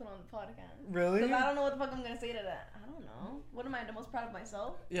I'm gonna put on the podcast. Really? Because I don't know what the fuck I'm gonna say to that. I don't know. What am I the most proud of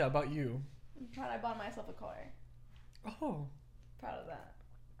myself? Yeah, about you. I'm proud I bought myself a car. Oh. Proud of that.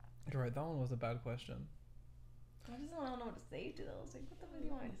 You're right. That one was a bad question. I just don't know what to say to those. Like, what the fuck do you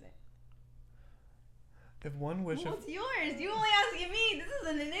want me to say? If one wish. What's yours? You only asking me. This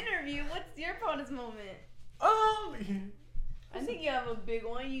isn't an interview. What's your proudest moment? I think you have a big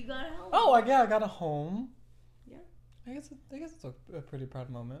one. You got a home. Oh, I got a home. Yeah. I guess it's a pretty proud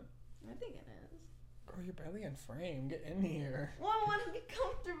moment. I think it is. Girl, you're barely in frame. Get in here. Well, I want to be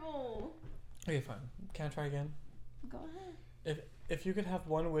comfortable. Okay, fine. Can I try again? Go ahead. If you could have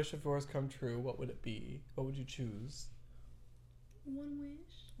one wish of yours come true, what would it be? What would you choose? One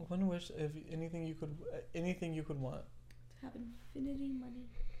wish. One wish. If anything you could want. To have infinity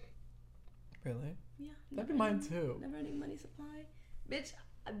money. Really? Yeah. That'd be mine too. Never ending money supply. Bitch,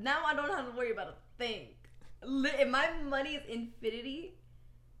 now I don't have to worry about a thing. If my money is infinity,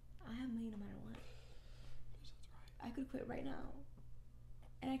 I have money no matter what. I could quit right now.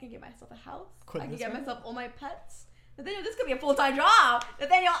 And I can get myself a house. I can get myself all my pets. Nathaniel, this could be a full-time job.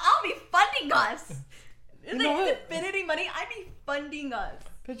 Nathaniel, I'll be funding us. It's like infinity money. I'd be funding us.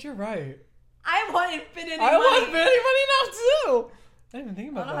 Bitch, you're right. I want infinity money. I want infinity money now too. I didn't even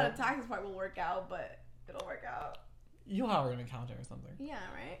think about that. I don't know how the taxes part will work out, but it'll work out. You'll hire an accountant or something. Yeah,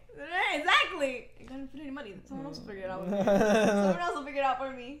 right? Right, exactly. I got infinity money. Someone else will figure it out with me. Someone else will figure it out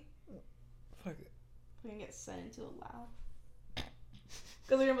for me. Fuck it. We're gonna get sent into a lab.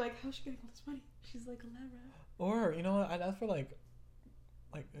 Because they're gonna be like, how's she getting all this money? She's like a lab rat. Or, you know what? I'd ask for like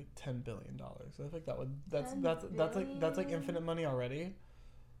 $10 billion. So I think that's like infinite money already.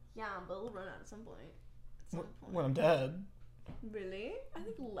 Yeah, but it'll run out at some point. When I'm dead. Really? I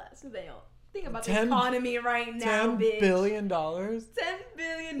think less. Think about the economy right now, bitch. $10 billion? $10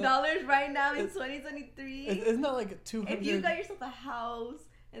 billion right now in 2023? Isn't that like 200? If you got yourself a house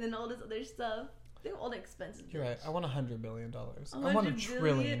and then all this other stuff, think of all the expenses. You're right. I want $100 billion. I want $1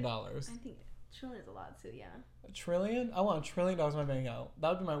 trillion. I think $1 trillion is a lot too, yeah. $1 trillion? I want $1 trillion in my bank account. That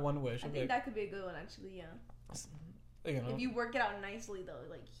would be my one wish. I think that could be a good one, actually, yeah. You know. If you work it out nicely, though,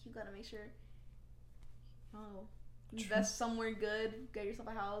 like, you gotta make sure, invest somewhere good, get yourself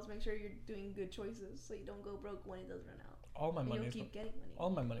a house, make sure you're doing good choices so you don't go broke when it does run out. All my money all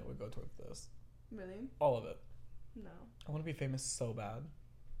my money would go towards this. Really? All of it. No. I want to be famous so bad.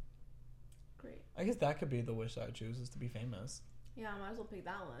 Great. I guess that could be the wish that I choose, is to be famous. Yeah, I might as well pick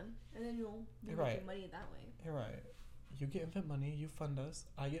that one. And then you'll be making money that way. You're right. You get infinite money, you fund us,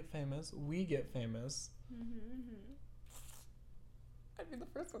 I get famous, we get famous. I'd be the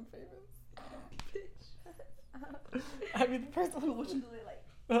first one famous. I'd be the first one. What you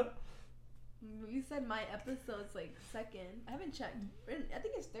like? You said my episode's like second. I haven't checked. I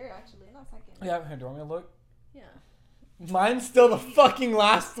think it's third actually, not second. Yeah, do you want me to look? Yeah. Mine's still the fucking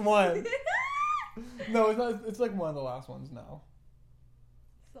last one. No, it's not. It's like one of the last ones now.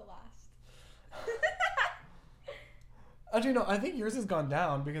 It's the last. Actually, no. I think yours has gone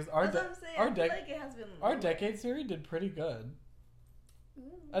down because our That's what I'm saying. I feel like it has been our decade series did pretty good.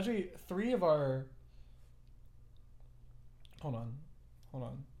 Actually, 3 of our. Hold on.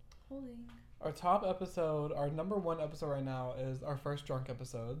 Holding. Our top episode, our number 1 episode right now is our first drunk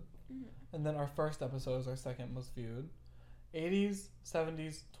episode. And then our first episode is our second most viewed. 80s,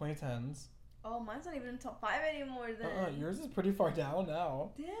 70s, 2010s. Oh, mine's not even in top 5 anymore then. Yours is pretty far down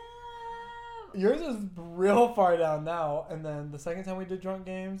now. Damn. Yours is real far down now. And then the second time we did drunk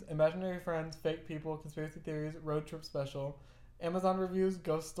games, imaginary friends, fake people, conspiracy theories, road trip special, Amazon reviews,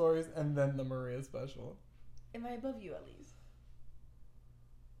 ghost stories, and then the Maria special. Am I above you at least?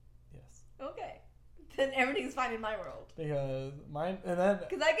 Yes. Okay. Then everything's fine in my world. Because mine, and then...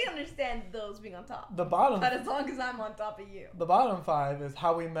 Because I can understand those being on top. The bottom... But as long as I'm on top of you. The bottom 5 is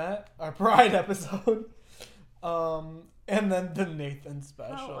How We Met, our Pride episode. And then the Nathan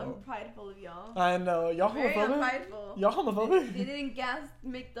special. Oh, I'm prideful of y'all. I know. Y'all Very homophobic? prideful. Y'all homophobic? They didn't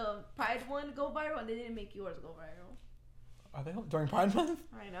make the Pride one go viral, and they didn't make yours go viral. Are they during Pride Month?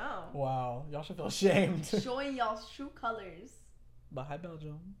 I know. Wow. Y'all should feel ashamed. Showing y'all's true colors. Bye,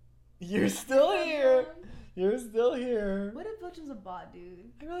 Belgium. You're still here. You're still here. What if Belgium's a bot,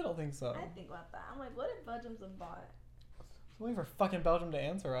 dude? I really don't think so. I think about that. I'm like, what if Belgium's a bot? I'm waiting for fucking Belgium to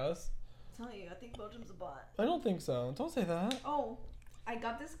answer us. I'm telling you, I think Belgium's a bot. I don't think so. Don't say that. Oh, I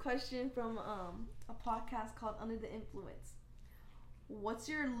got this question from a podcast called Under the Influence. What's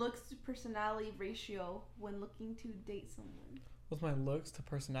your looks to personality ratio when looking to date someone? What's my looks to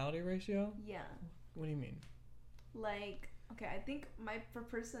personality ratio? Yeah. What do you mean? Like, okay, I think for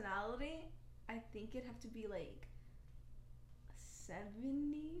personality, I think it'd have to be like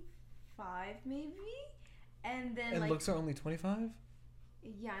 75 maybe, and then And like looks are only 25?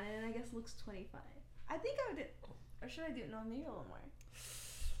 yeah, and then I guess looks 25. I think I would do, or should I do no maybe a little more.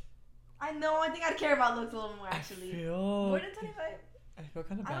 I know, I think I'd care about looks a little more actually. More than 25. I feel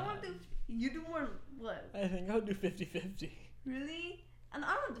kind of bad. I don't want to do. You do more what? I think I would do 50-50. Really? And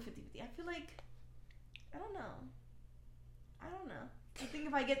I don't want to do 50-50. I feel like I don't know. I think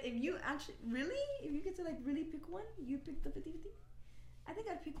if you get to like really pick one, you pick the 50-50. I think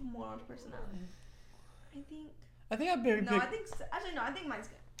I'd pick more on personality. I think I'd maybe no, pick. I think mine's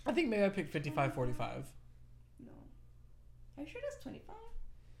good. I think maybe I'd pick 55-45. No. Are you sure that's 25?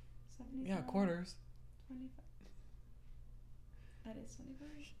 75? Yeah, quarters. 25. That is 25.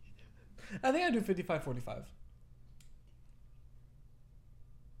 I think I'd do 55-45.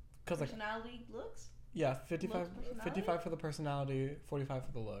 Cause like Personality looks? yeah, 55 Looks, personality? 55 for the personality, 45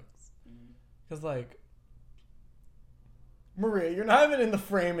 for the looks. Mm. Cause like Maria, you're not even in the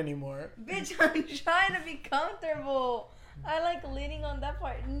frame anymore. Bitch, I'm trying to be comfortable. I like leaning on that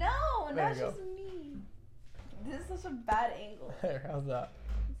part. No, There that's you go. just me. This is such a bad angle. There, how's that?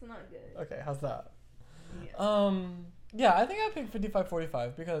 It's not good. Okay, how's that? Yeah. Yeah, I think I'd pick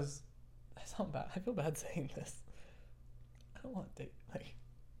 55-45 because I sound bad. I feel bad saying this. I don't want to date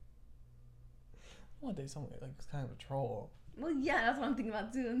someone like who's kind of a troll. Well, yeah, that's what I'm thinking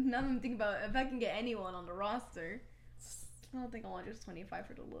about too. Now I'm thinking about if I can get anyone on the roster. I don't think I want just 25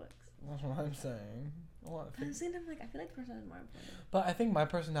 for the looks. That's what I'm saying. But at the same time, like I feel like personality is more important. But I think my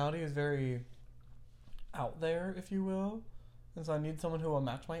personality is very out there, if you will, and so I need someone who will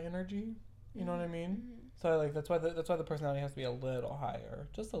match my energy. You know what I mean? Mm-hmm. So like that's why the personality has to be a little higher,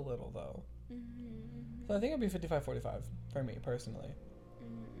 just a little though. Mm-hmm. So I think it'd be 55-45 for me personally.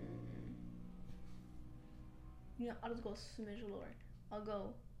 Mm-hmm. You know, I'll just go a smidge lower. I'll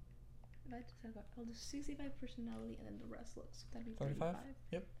go. I'll do 65 personality and then the rest looks. That'd be 35.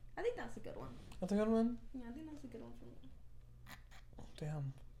 Yep. I think that's a good one. That's a good one. Yeah, I think that's a good one for me. Oh,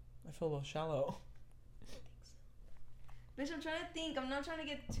 damn, I feel a little shallow. Bitch, I'm trying to think. I'm not trying to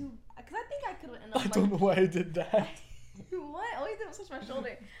get too. Because I think I could end I up don't know why I did that. What? All you did was touch my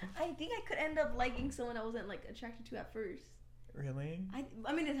shoulder. I think I could end up liking someone I wasn't like attracted to at first. Really?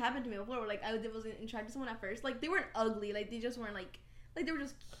 I mean, it happened to me before. Where, like I wasn't attracted to someone at first. Like they weren't ugly. Like they just weren't like they were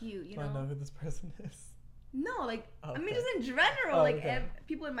just cute. You Do know? I know who this person is? No, like Okay. I mean, just in general, Oh, like okay.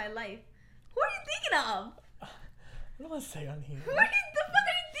 people in my life. Who are you thinking of? I don't want to say on here. The fuck are you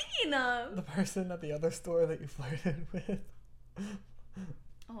thinking of? The person at the other store that you flirted with.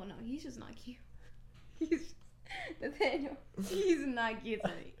 Oh no, he's just not cute. He's Nathaniel. He's not cute to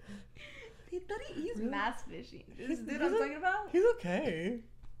me. He's Really? mass fishing. This He's- dude he's I'm a- talking about. He's okay.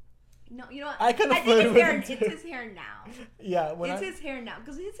 No, you know what? I could've think flirted his with hair. him, too. It's his hair now. Yeah, when It's his hair now.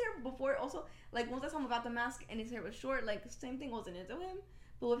 Because his hair before also, like once I saw him got the mask and his hair was short, like same thing wasn't into him.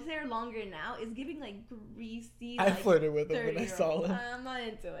 But with his hair longer now, it's giving like greasy. I Like, flirted with him when I saw 30-year-old. him. I'm not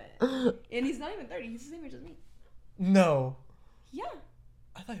into it. And he's not even 30. He's the same age as me. No, Yeah.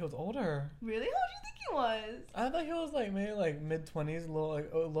 I thought he was older. Really? How old do you think he was? I thought he was like maybe like mid-20s, a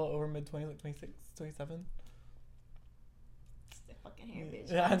little over mid-20s, like 26, 27. It's the fucking hair,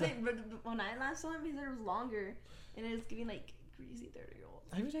 bitch. Yeah, I I'm know. saying, but when I last saw him, his hair was longer, and it was giving like greasy 30-year-old.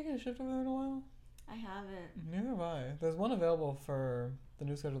 Have you taken a shift over there in a while? I haven't. Neither have I. There's one available for the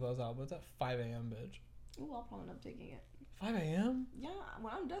new schedule that was out, but it's at 5 a.m., bitch. Ooh, I'll probably end up taking it. 5 a.m.? Yeah,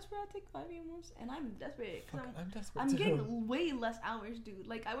 when I'm desperate, I take 5 a.m. ones, and I'm desperate because Fuck, I'm desperate I'm too. getting way less hours, dude.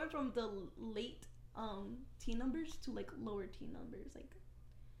 Like I went from the late T numbers to like lower T numbers. Like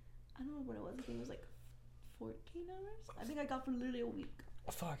I don't know what it was. I think it was like 14 hours. I think I got for literally a week.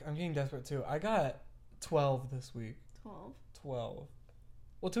 Fuck, I'm getting desperate too. I got 12 this week. 12. 12.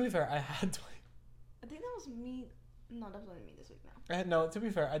 Well, to be fair, I had 20. I think that was me. No, that wasn't me this week now. No, to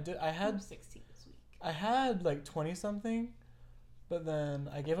be fair, I I had 16 this week. I had like 20 something, but then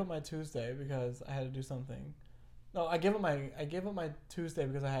I gave up my Tuesday because I had to do something. No, I gave up my Tuesday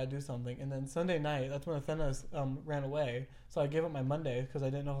because I had to do something, and then Sunday night, that's when Athena ran away. So I gave up my Monday because I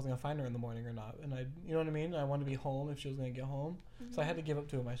didn't know if I was gonna find her in the morning or not, and you know what I mean. I wanted to be home if she was gonna get home, so I had to give up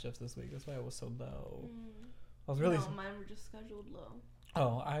 2 of my shifts this week. That's why I was so low. I was really No, mine were just scheduled low.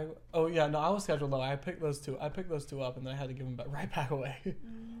 Oh yeah, no, I was scheduled though. I picked those two up, and then I had to give them right back away.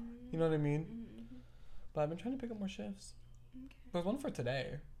 You know what I mean? Mm-hmm. But I've been trying to pick up more shifts. Okay. There's one for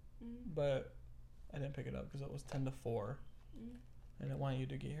today, Mm-hmm. but I didn't pick it up because it was 10 to 4. Mm-hmm. I didn't want you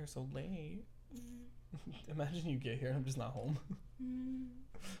to get here so late. Mm-hmm. Imagine you get here and I'm just not home. Mm-hmm.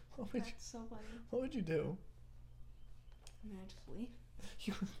 What would That's so funny. What would you do? I mean, I just leave.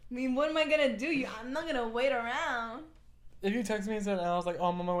 You, I mean, what am I gonna do? I'm not gonna wait around. if you text me and I was like, oh,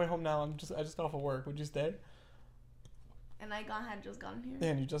 I'm on my way home now. I just got off of work. Would you stay? And I had just gotten here. Yeah,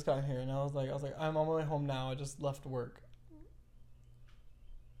 and you just got here, and I was like, I'm on my way home now. I just left work.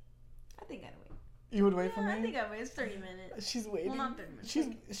 I think I'd wait. You would wait for me? I think I'd wait. It's 30 minutes. She's waiting. Well, not 30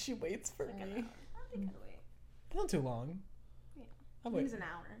 minutes. She waits for Like me. an hour. I think I'd wait. Not too long. Yeah. I I think wait. it's an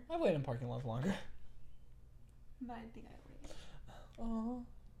hour. I wait in parking lots longer. But I think I'd wait. Oh,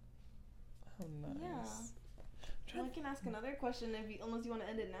 how nice. Yeah. Well, I can ask another question unless you want to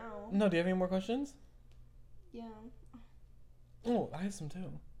end it now. No, do you have any more questions? Yeah. Oh, I have some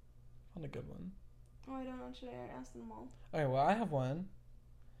too. Found a good one. Oh, I don't know. Should I ask them all? Okay, well, I have one.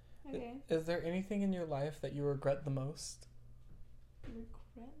 Okay. Is there anything in your life that you regret the most?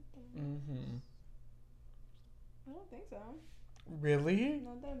 Regret them? Mm-hmm. I don't think so. Really?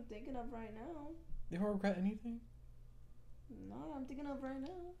 Not that I'm thinking of right now. You don't regret anything? Not that I'm thinking of right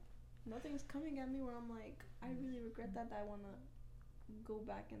now. Nothing's coming at me where I'm like, I really regret that I want to go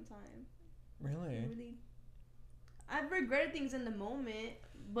back in time. Really? I've regretted things in the moment,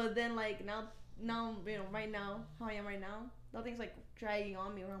 but then like now you know, right now, how I am right now, nothing's like dragging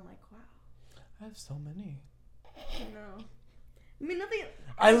on me where I'm like, wow. I have so many. No. I mean, nothing.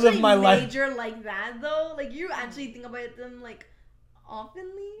 I live my life. Major like that though. Like you actually think about them like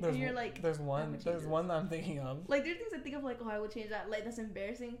oftenly, and you're like, there's I one. would change There's this. one that I'm thinking of. Like there's things I think of like, oh, I would change that. Like that's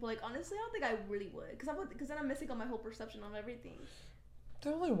embarrassing, but like honestly, I don't think I really would, because then I'm missing on my whole perception of everything.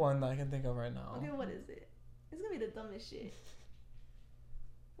 There's only one that I can think of right now. Okay, what is it? It's gonna be the dumbest shit.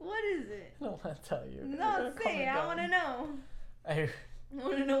 What is it? I don't want to tell you. No, say it. I want to know. I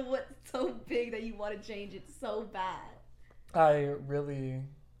want to know what's so big that you want to change it so bad. I really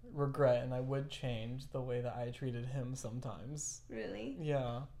regret, and I would change the way that I treated him sometimes. Really?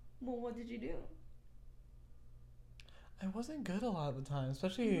 Yeah. Well, what did you do? I wasn't good a lot of the time,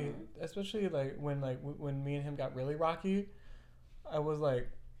 especially like when me and him got really rocky. I was like,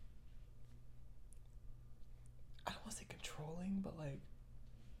 I don't want to say controlling, but like,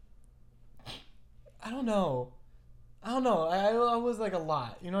 I don't know. I was like a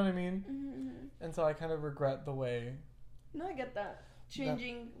lot, you know what I mean? Mm-hmm. And so I kind of regret the way. No, I get that.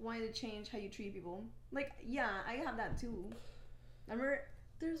 Wanting to change how you treat people. Like, yeah, I have that too. I remember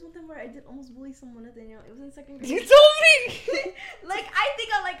there was one time where I did almost bully someone at Daniel. It was in second grade. You told me. Like, I think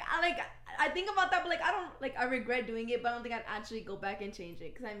about that, but like, I don't, like, I regret doing it, but I don't think I'd actually go back and change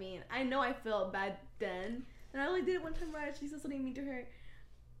it. Cause I mean, I know I felt bad then, and I only did it one time where I actually said something mean to her.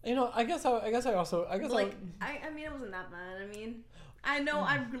 You know, I guess like, I mean, it wasn't that bad. I mean, I know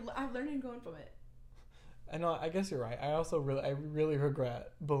I've learned and grown from it. I know. I guess you're right. I really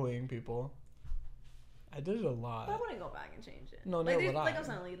regret bullying people. I did it a lot. But I wouldn't go back and change it. No, like, never would I. Like I'm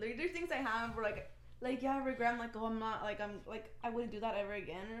saying, like, there's things I have where like yeah, I regret. I'm like, oh, I'm not like I wouldn't do that ever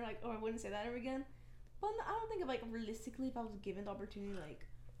again, or like, oh, I wouldn't say that ever again. But I don't think of like realistically, if I was given the opportunity, like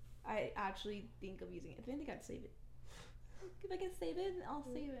I actually think of using it. If I think I'd save it. If I can save it, I'll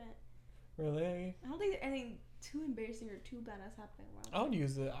save it. Really? I don't think there's anything too embarrassing or too bad has happened. I would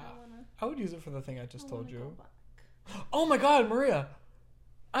use it. I would use it for the thing I just told you. Back. Oh my God, Maria!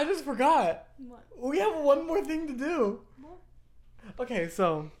 I just forgot. What? We have one more thing to do. What? Okay,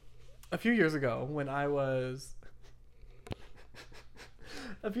 so a few years ago when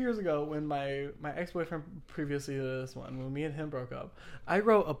my ex-boyfriend previously to this one, when me and him broke up, I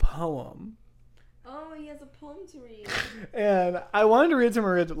wrote a poem. Oh, he has a poem to read. And I wanted to read it to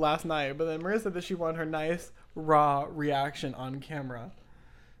Maria last night, but then Maria said that she wanted her nice, raw reaction on camera.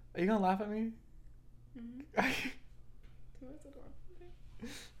 Are you gonna laugh at me? Mm-hmm.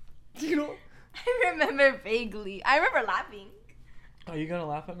 You know? I remember vaguely. I remember laughing. Are you gonna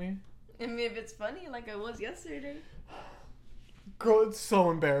laugh at me? I mean, if it's funny, like I was yesterday. Girl, it's so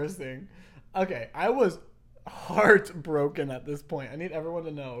embarrassing. Okay, I was heartbroken at this point. I need everyone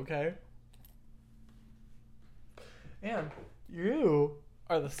to know, okay? And you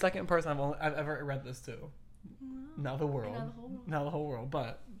are the second person I've ever read this to. Wow. Now the world. Now the whole world.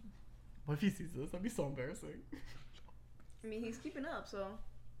 But what if he sees this? That'd be so embarrassing. I mean, he's keeping up, so.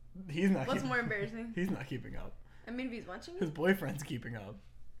 He's not. What's more embarrassing? He's not keeping up. I mean, if he's watching His me. boyfriend's keeping up.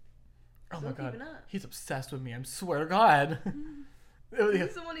 Oh Still my God. keeping up. He's obsessed with me. I swear to God.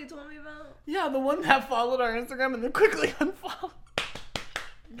 He's the one you told me about. Yeah, the one that followed our Instagram and then quickly unfollowed.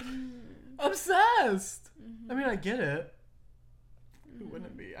 Obsessed. I mean, I get it. Who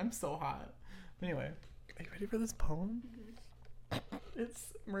wouldn't be? I'm so hot. Anyway, are you ready for this poem?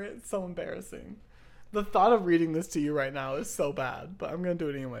 It's so embarrassing. The thought of reading this to you right now is so bad, but I'm gonna do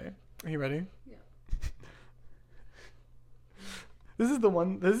it anyway. Are you ready? Yeah. This is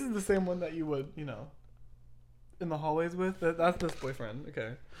the same one that you would, in the hallways with. That's this boyfriend.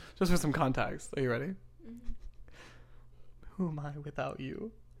 Okay. Just for some context. Are you ready? Who am I without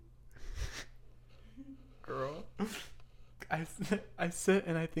you? Girl. I sit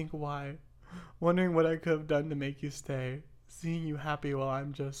and I think why. Wondering what I could have done to make you stay. Seeing you happy while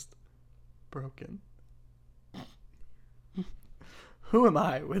I'm just broken. Who am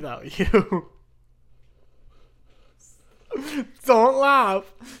I without you? Don't laugh.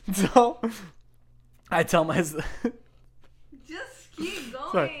 Don't. I tell myself. Just keep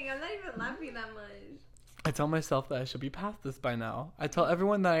going. Sorry. I'm not even laughing that much. I tell myself that I should be past this by now. I tell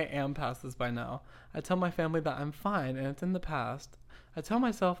everyone that I am past this by now. I tell my family that I'm fine and it's in the past. I tell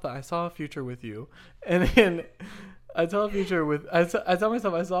myself that I saw a future with you. And then I tell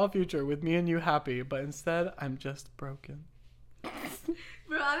myself I saw a future with me and you happy, but instead I'm just broken.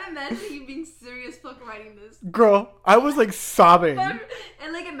 Bro, I'm imagining you being serious fucking writing this. Girl, I was like sobbing. And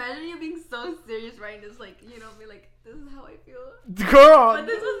like imagine you being so serious writing this, like, be like, this is how I feel. Girl. But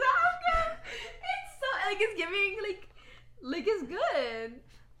this was how I'm It's so like it's giving like it's good.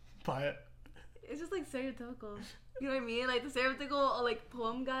 But It's just like stereotypical. You know what I mean? Like the stereotypical like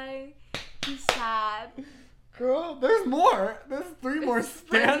poem guy. He's sad. girl, there's more. There's 3 more It's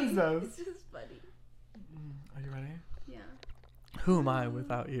funny. stanzas. It's just funny. Are you ready? Yeah. Who am I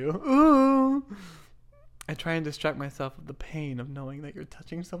without you? Ooh. I try and distract myself of the pain of knowing that you're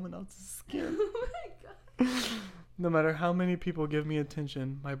touching someone else's skin. Oh my god. No matter how many people give me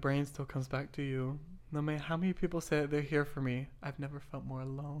attention, my brain still comes back to you. No matter how many people say that they're here for me, I've never felt more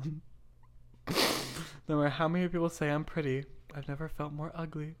alone. No matter how many people say I'm pretty, I've never felt more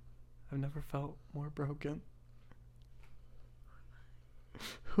ugly. I've never felt more broken.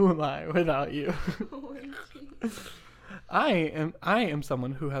 Who am I without you? I am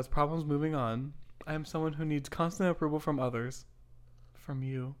someone who has problems moving on. I am someone who needs constant approval from others. From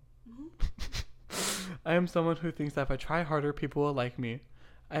you. I am someone who thinks that if I try harder, people will like me.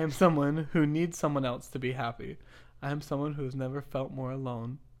 I am someone who needs someone else to be happy. I am someone who has never felt more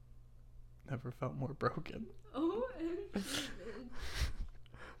alone. Never felt more broken. Oh.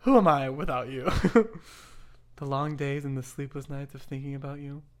 Who am I without you? The long days and the sleepless nights of thinking about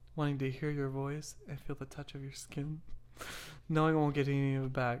you, wanting to hear your voice and feel the touch of your skin, knowing I won't get any of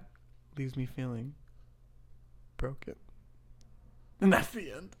it back, leaves me feeling broken. And that's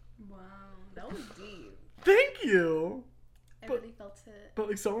the end. Wow, that was deep. Thank you. I But- really felt it. But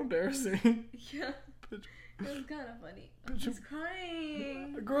like so embarrassing. Yeah. Bitch. It was kind of funny. I'm Bitch. just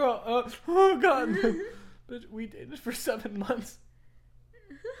crying. Girl, oh god. Bitch, we dated for 7 months.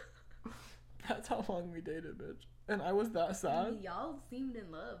 That's how long we dated, bitch. And I was that sad. Y'all seemed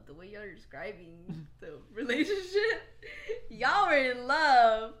in love the way y'all are describing the relationship. Y'all were in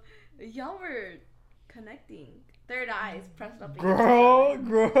love. Y'all were connecting. Third eyes pressed up against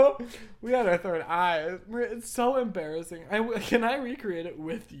Girl, we had our third eye. It's so embarrassing. Can I recreate it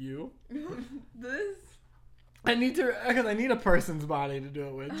with you? This? I need to, because I need a person's body to do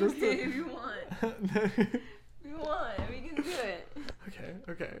it with. Just Okay, to... if you want. If you want, we can do it.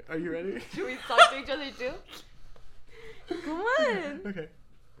 Okay. Are you ready? Should we talk to each other too? Come on. Okay.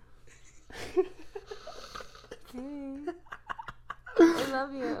 I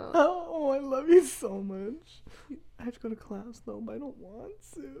love you. Oh, I love you so much. I have to go to class though, but I don't want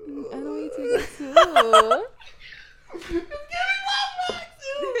to. I know you to go too.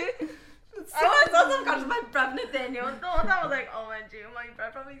 I was so subconscious my breath, Nathaniel. The whole time I was like, oh my god, my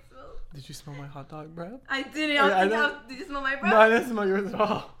breath probably smells. Did you smell my hot dog breath? I didn't. Did you smell my breath? No, I didn't smell yours at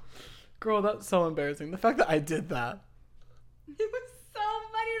all. Girl, that's so embarrassing. The fact that I did that. It was so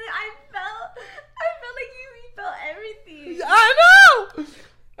funny that I felt like you felt everything. I know!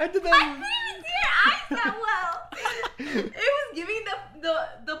 I did I that. didn't even see your eyes that well. It was giving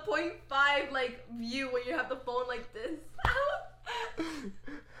the 0.5 like view when you have the phone like this.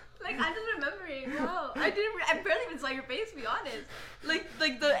 Like I'm just remembering. Wow, I barely even saw your face. To be honest, like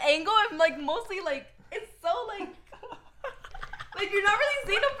the angle. I'm like mostly like it's so like you're not really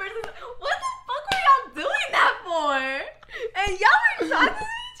seeing a person. What the fuck were y'all doing that for? And y'all were talking to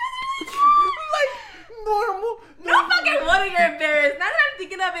each other Like, normal. no fucking wonder you're embarrassed. Now that I'm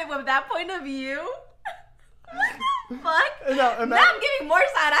thinking of it from that point of view. What the fuck? No, Now I'm getting more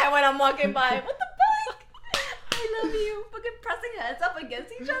side eye when I'm walking by. What the fuck? I love you. Fucking pressing heads up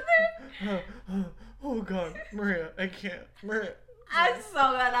against each other. Oh god, Maria, I can't. Maria, I'm so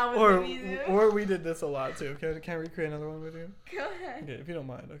glad that was me too. Or we did this a lot too. Can I recreate another one with you? Go ahead. Okay, if you don't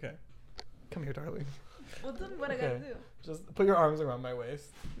mind. Okay. Come here, darling. Well, tell me what I gotta do. Just put your arms around my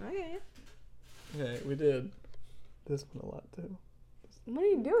waist. Okay. Okay, we did this one a lot too. What are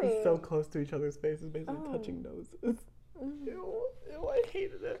you doing? It's so close to each other's faces, basically touching noses. Ew, I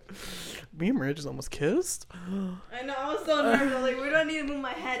hated it. Me and Maria just almost kissed. I know, I was so nervous. I was like, we don't need to move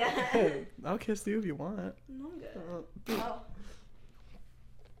my head. Hey, I'll kiss you if you want. No, I'm good. Oh.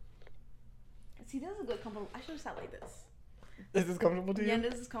 See, this is a good comfortable. I should have sat like this. Is this comfortable to you? Yeah,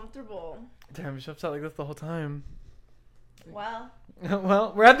 this is comfortable. Damn, you should have sat like this the whole time. Wow.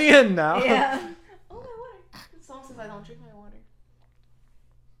 Well, we're at the end now. Yeah. Oh, my water. Someone says I don't drink my water.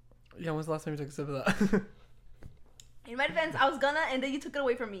 Yeah, when's the last time you took a sip of that? In my defense, I was gonna, and then you took it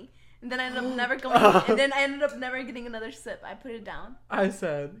away from me. And then I ended up never going, and then I ended up never getting another sip. I put it down. I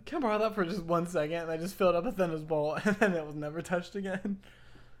said, can I borrow that for just 1 second? And I just filled up a Thinner's bowl, and then it was never touched again.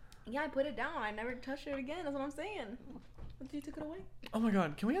 Yeah, I put it down. I never touched it again. That's what I'm saying. But you took it away. Oh my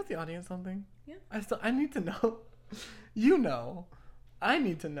god, can we ask the audience something? Yeah. I need to know. You know. I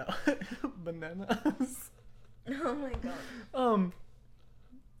need to know. Bananas. Oh my god.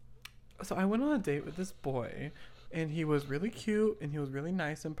 So I went on a date with this boy, and he was really cute, and he was really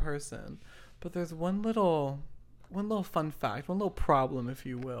nice in person. But there's one little fun fact, one little problem, if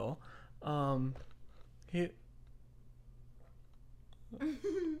you will. He.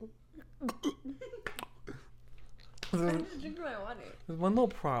 Drink my water. There's one little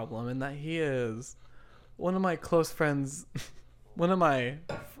problem in that he is one of my close friends, one of my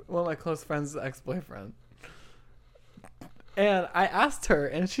close friends' ex-boyfriend. And I asked her,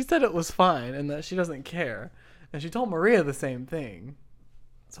 and she said it was fine and that she doesn't care. And she told Maria the same thing.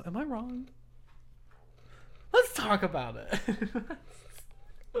 So am I wrong? Let's talk about it.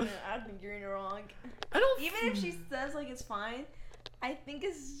 Yeah, I think you're wrong. I don't. Even if she says like it's fine, I think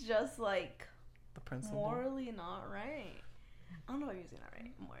it's just like The principle. morally not right. I don't know if I'm using that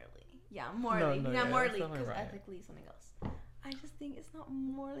right. Morally. Yeah, morally. No, Yeah, yeah, morally. it's definitely Because right. ethically something else. I just think it's not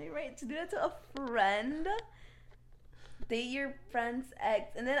morally right to do that to a friend. Date your friend's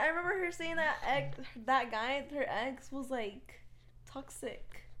ex. And then I remember her saying that her ex was like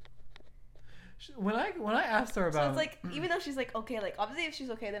toxic. When I asked her about, So it's like, even though she's like okay, like obviously if she's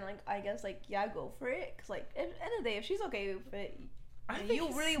okay, then like I guess like yeah, go for it. Cause like at the end of the day, if she's okay with it, and you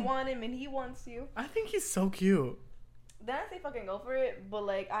really want him and he wants you, I think he's so cute. then I say fucking go for it. But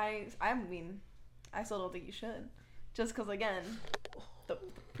like I mean, I still don't think you should, just cause again, the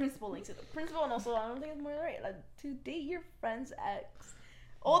principle links to the principle, and also I don't think it's more right. Like to date your friend's ex,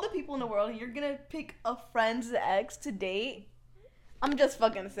 all the people in the world, you're gonna pick a friend's ex to date. I'm just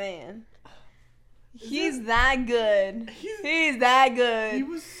fucking saying. He's that good. He's that good. He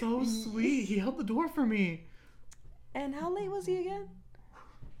was so sweet. He held the door for me. And how late was he again?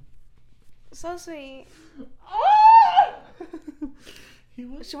 So sweet. He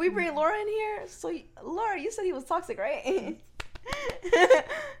was. Should we bring Laura in here? So, Laura, you said he was toxic, right?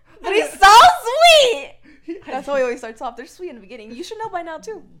 But he's so sweet. That's how he always starts off. They're sweet in the beginning. You should know by now,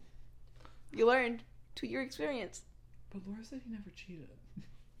 too. You learned to your experience. But Laura said he never cheated.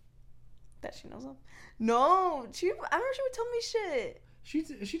 That she knows of. No, I remember she would tell me shit. She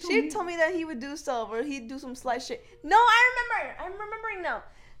Told me that he would do stuff or he'd do some slight shit. No, I remember. I'm remembering now.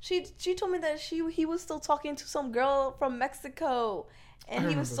 She told me that he was still talking to some girl from Mexico, and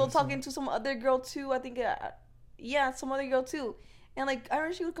he was still talking to some other girl too. I think, some other girl too. And like I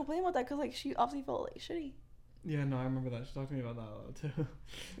remember she would complain about that because like she obviously felt like shitty. Yeah, no, I remember that. She talked to me about that a lot too.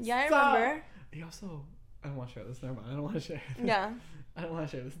 Yeah, I remember. He also, I don't want to share this. Never mind. I don't want to share. Yeah. I don't want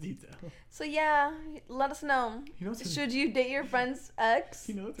to share this detail. So yeah, let us know. Should you date your friend's ex,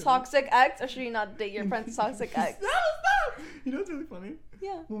 toxic ex, or should you not date your friend's toxic ex? Stop! You know what's really funny?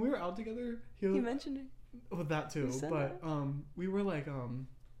 Yeah. When we were out together, he mentioned it. Well, that too. But that. we were like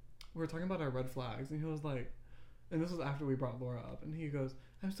we were talking about our red flags, and he was like, and this was after we brought Laura up, and he goes,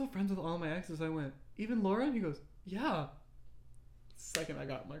 "I'm still friends with all my exes." I went, "Even Laura?" And he goes, "Yeah." Second I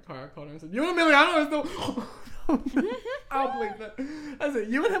got in my car, I called her and said, "You and Emiliano are still..." I'll believe that. I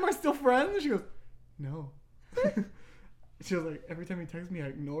said, "You and him are still friends?" And she goes, "No." She was like, "Every time he texts me, I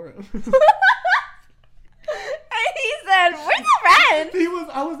ignore him." And he said, "We're still friends."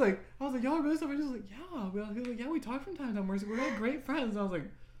 I was like, "Y'all are really still friends?" He was like, "Yeah." He was like, "Yeah, we talk from time to time. We're like great friends." And I was like,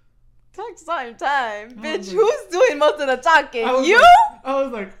 "Talk time. Bitch, who's doing most of the talking? You?" I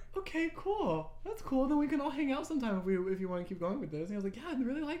was like, "Okay, cool. That's cool. Then we can all hang out sometime if you want to keep going with this." And he was like, "Yeah, I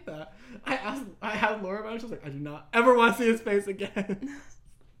really like that." I had Laura about it. She was like, "I do not ever want to see his face again."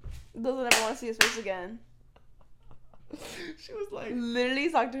 Doesn't ever want to see his face again. She was like, literally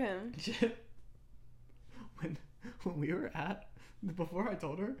talk to him. when we were at before I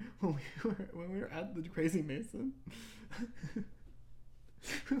told her when we were at the Crazy Mason.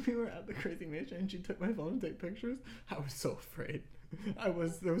 When we were at the Crazy Mason and she took my phone to take pictures, I was so afraid.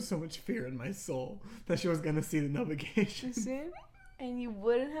 There was so much fear in my soul that she was gonna see the navigation. You see? And you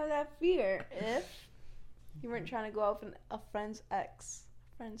wouldn't have that fear if you weren't trying to go out with a friend's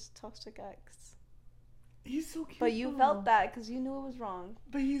toxic ex. He's so cute. But you felt that because you knew it was wrong.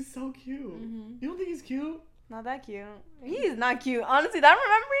 But he's so cute. Mm-hmm. You don't think he's cute? Not that cute. He's not cute. Honestly, that I'm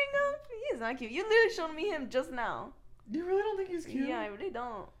remembering him, he is not cute. You literally showed me him just now. You really don't think he's cute? Yeah, I really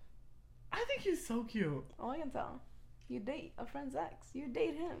don't. I think he's so cute. Oh, I can tell. You date a friend's ex. You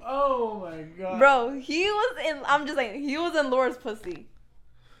date him. Oh my god. Bro, he was in Laura's pussy.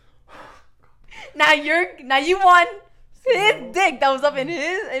 Now you won his dick that was up in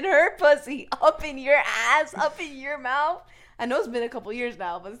her pussy, up in your ass, up in your mouth. I know it's been a couple years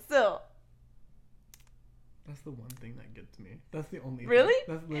now, but still. That's the one thing that gets me. That's the only Really?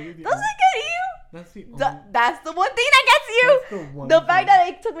 thing. That's literally the Does only, it get you? That's the only That's the one thing that gets you. That's the one The thing. fact that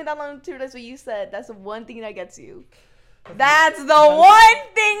it took me that long to, that's what you said. That's the one thing that gets you. That's the one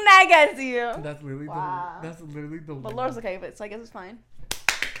thing that gets you. That's literally Wow. that's literally the But Laura's okay with it, so I guess it's fine.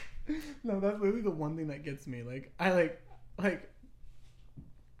 No, that's literally the one thing that gets me. Like I I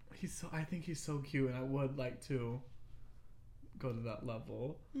think he's so cute and I would like to go to that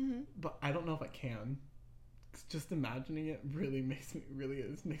level. Mm-hmm. But I don't know if I can. 'Cause just imagining it really makes me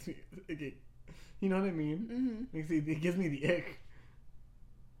icky. You know what I mean? Mm-hmm. It gives me the ick.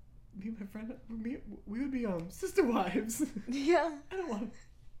 Me and my friend, we would be sister wives. Yeah. I don't want.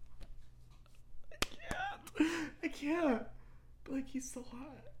 I can't. But like he's so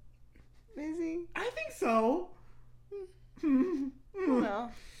hot. Is he? I think so.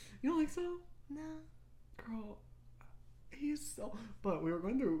 No. You don't think so? No. Girl, he's so. But we were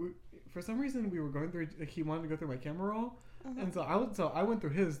going through. For some reason, we were going through. Like, he wanted to go through my camera roll, and so I went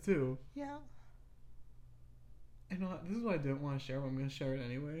through his too. Yeah. And this is what I didn't want to share, but I'm gonna share it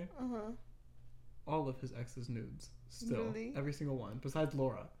anyway. All of his ex's nudes, still, Really? every single one, besides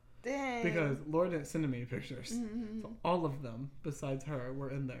Laura, Dang. because Laura didn't send me pictures. Mm-hmm. So all of them, besides her, were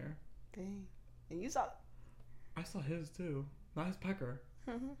in there. Dang. And you saw. I saw his too, not his pecker,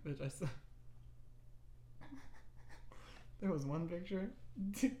 which I saw. There was one picture.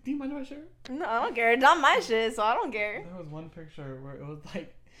 Do you mind if I share? No, I don't care. It's not my shit, so I don't care. There was one picture where it was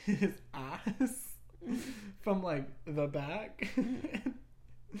like his ass from like the back.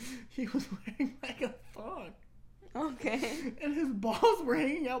 He was wearing like a thong. Okay. And his balls were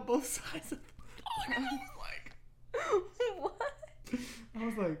hanging out both sides of the thong. And What? I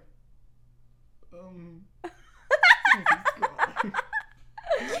was like, I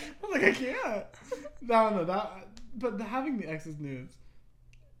was like, I can't. No, but having the ex's nudes.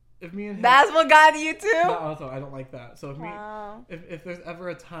 If me and him, That's what got you too? no, also I don't like that. So Wow. if there's ever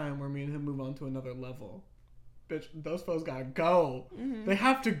a time where me and him move on to another level, bitch, those foes gotta go. Mm-hmm. They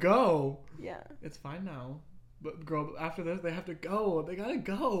have to go. Yeah. It's fine now, but girl, after this they have to go. They gotta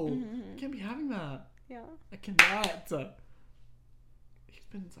go. Mm-hmm. I can't be having that. Yeah. I cannot. He's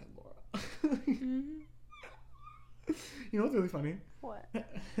been inside Laura. Mm-hmm. You know what's really funny? What?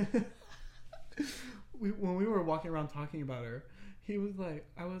 When we were walking around talking about her, I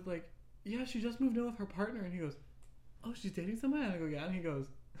was like, yeah, she just moved in with her partner, and he goes, oh, she's dating somebody? And I go, yeah, and he goes,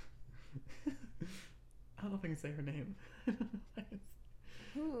 I don't know if I can say her name.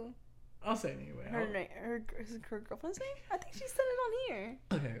 Who? I'll say it anyway. Her girlfriend's name? I think she said it on here.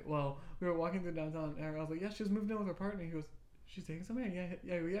 Okay, well, we were walking through downtown, and I was like, yeah, she just moved in with her partner. He goes, she's dating somebody?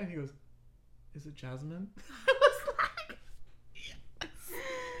 Yeah. And he goes, is it Jasmine? I was like, yes.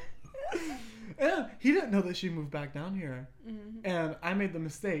 And he didn't know that she moved back down here. Mm-hmm. And I made the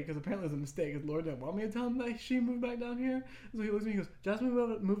mistake, because apparently it was a mistake, because Lord didn't want me to tell him that she moved back down here. So he looks at me and he goes, Jasmine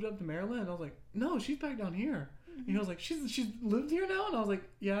moved up to Maryland? And I was like, no, she's back down here. And he was like, she's lived here now? And I was like,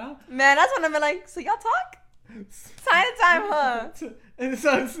 yeah. Man, that's when I've been like, so y'all talk? Time to time, huh?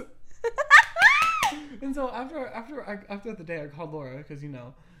 And so after the day, I called Laura, because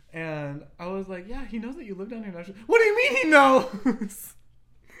and I was like, yeah, he knows that you live down here now. She, what do you mean he knows?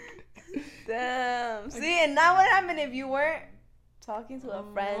 Damn. See, and now what happened if you weren't talking to a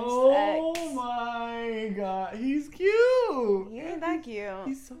friend's ex? Oh my god, he's cute. He ain't that cute.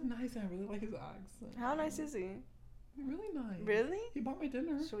 He's so nice, and I really like his accent. How nice is he? Really nice. Really? He bought my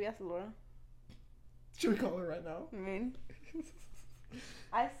dinner. Should we ask Laura? Should we call her right now? I mean,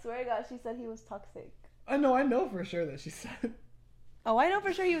 I swear to God, she said he was toxic. I know for sure that she said. Oh, I know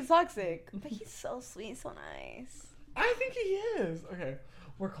for sure he was toxic. But he's so sweet, so nice. I think he is. Okay,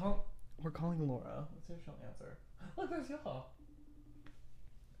 we're calling Laura. Let's see if she'll answer. Look, there's y'all.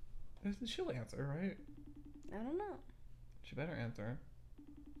 She'll answer, right? I don't know. She better answer.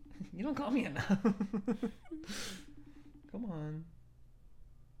 You don't call me enough. Come on.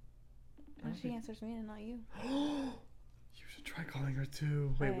 When she answers me and not you. You should try calling her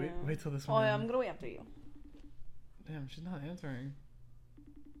too. Wait till this Oh, one. yeah, I'm gonna wait after you. Damn, she's not answering.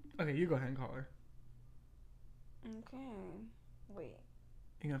 Okay, you go ahead and call her. Okay. Wait.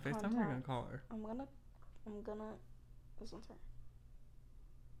 You gonna FaceTime her or you gonna call her? I'm gonna. This one's her.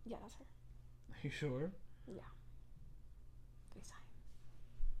 Yeah, that's her. Are you sure? Yeah. FaceTime.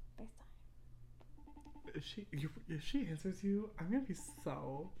 If she answers you, I'm gonna be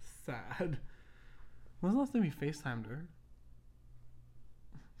so sad. When's the last time you FaceTimed her?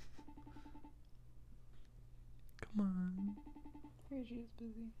 Come on. Here, she is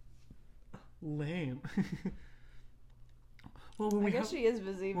busy. Lame. Well, I guess she is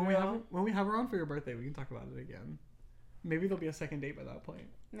busy. When we have her on for your birthday, we can talk about it again. Maybe there'll be a second date by that point.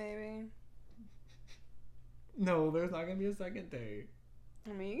 Maybe. No, there's not gonna be a second date.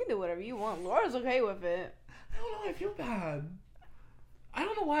 I mean, you can do whatever you want. Laura's okay with it. I don't know. I feel bad. I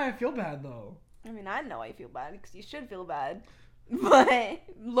don't know why I feel bad though. I mean, I know I feel bad because you should feel bad. But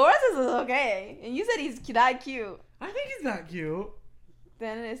Laura says it's okay, and you said he's that cute. I think he's that cute.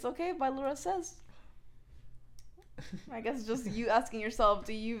 Then it's okay by Laura says. I guess it's just you asking yourself,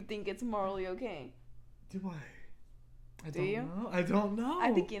 do you think it's morally okay? Do I? Do you? Know. I don't know.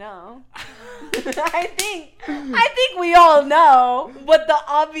 I think you know. I think we all know what the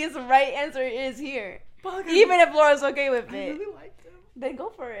obvious right answer is here. But like, Even if Laura's okay with I it, really liked him. then go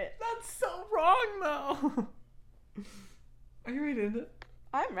for it. That's so wrong though. Are you ready to end it?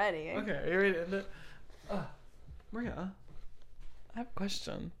 I'm ready. Okay, are you ready to end it? Maria, I have a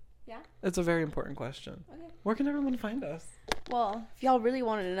question. Yeah? It's a very important question. Okay. Where can everyone find us? Well, if y'all really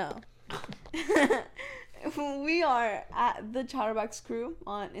wanted to know, we are at the Chatterbox Crew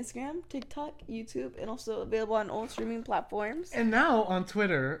on Instagram, TikTok, YouTube, and also available on all streaming platforms. And now on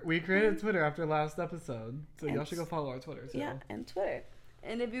Twitter, we created Twitter after last episode, so y'all should go follow our Twitter too. Yeah, and Twitter.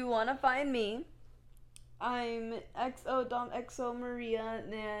 And if you want to find me, I'm xo.xomaria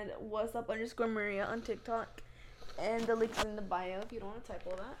and whatsup_Maria on TikTok. And the link's in the bio if you don't want to type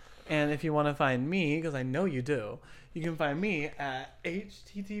all that. And if you want to find me, because I know you do, you can find me at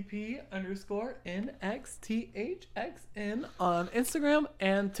http_NXTHXN on Instagram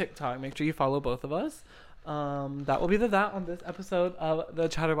and TikTok. Make sure you follow both of us. That will be that on this episode of the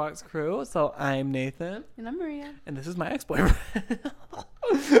Chatterbox Crew. So I'm Nathan. And I'm Maria. And this is my ex-boyfriend.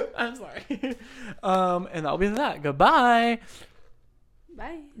 I'm sorry. And that'll be that. Goodbye.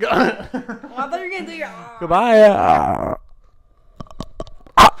 Bye. Well, I thought you were going to do your... Goodbye.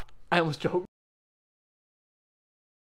 I almost choked.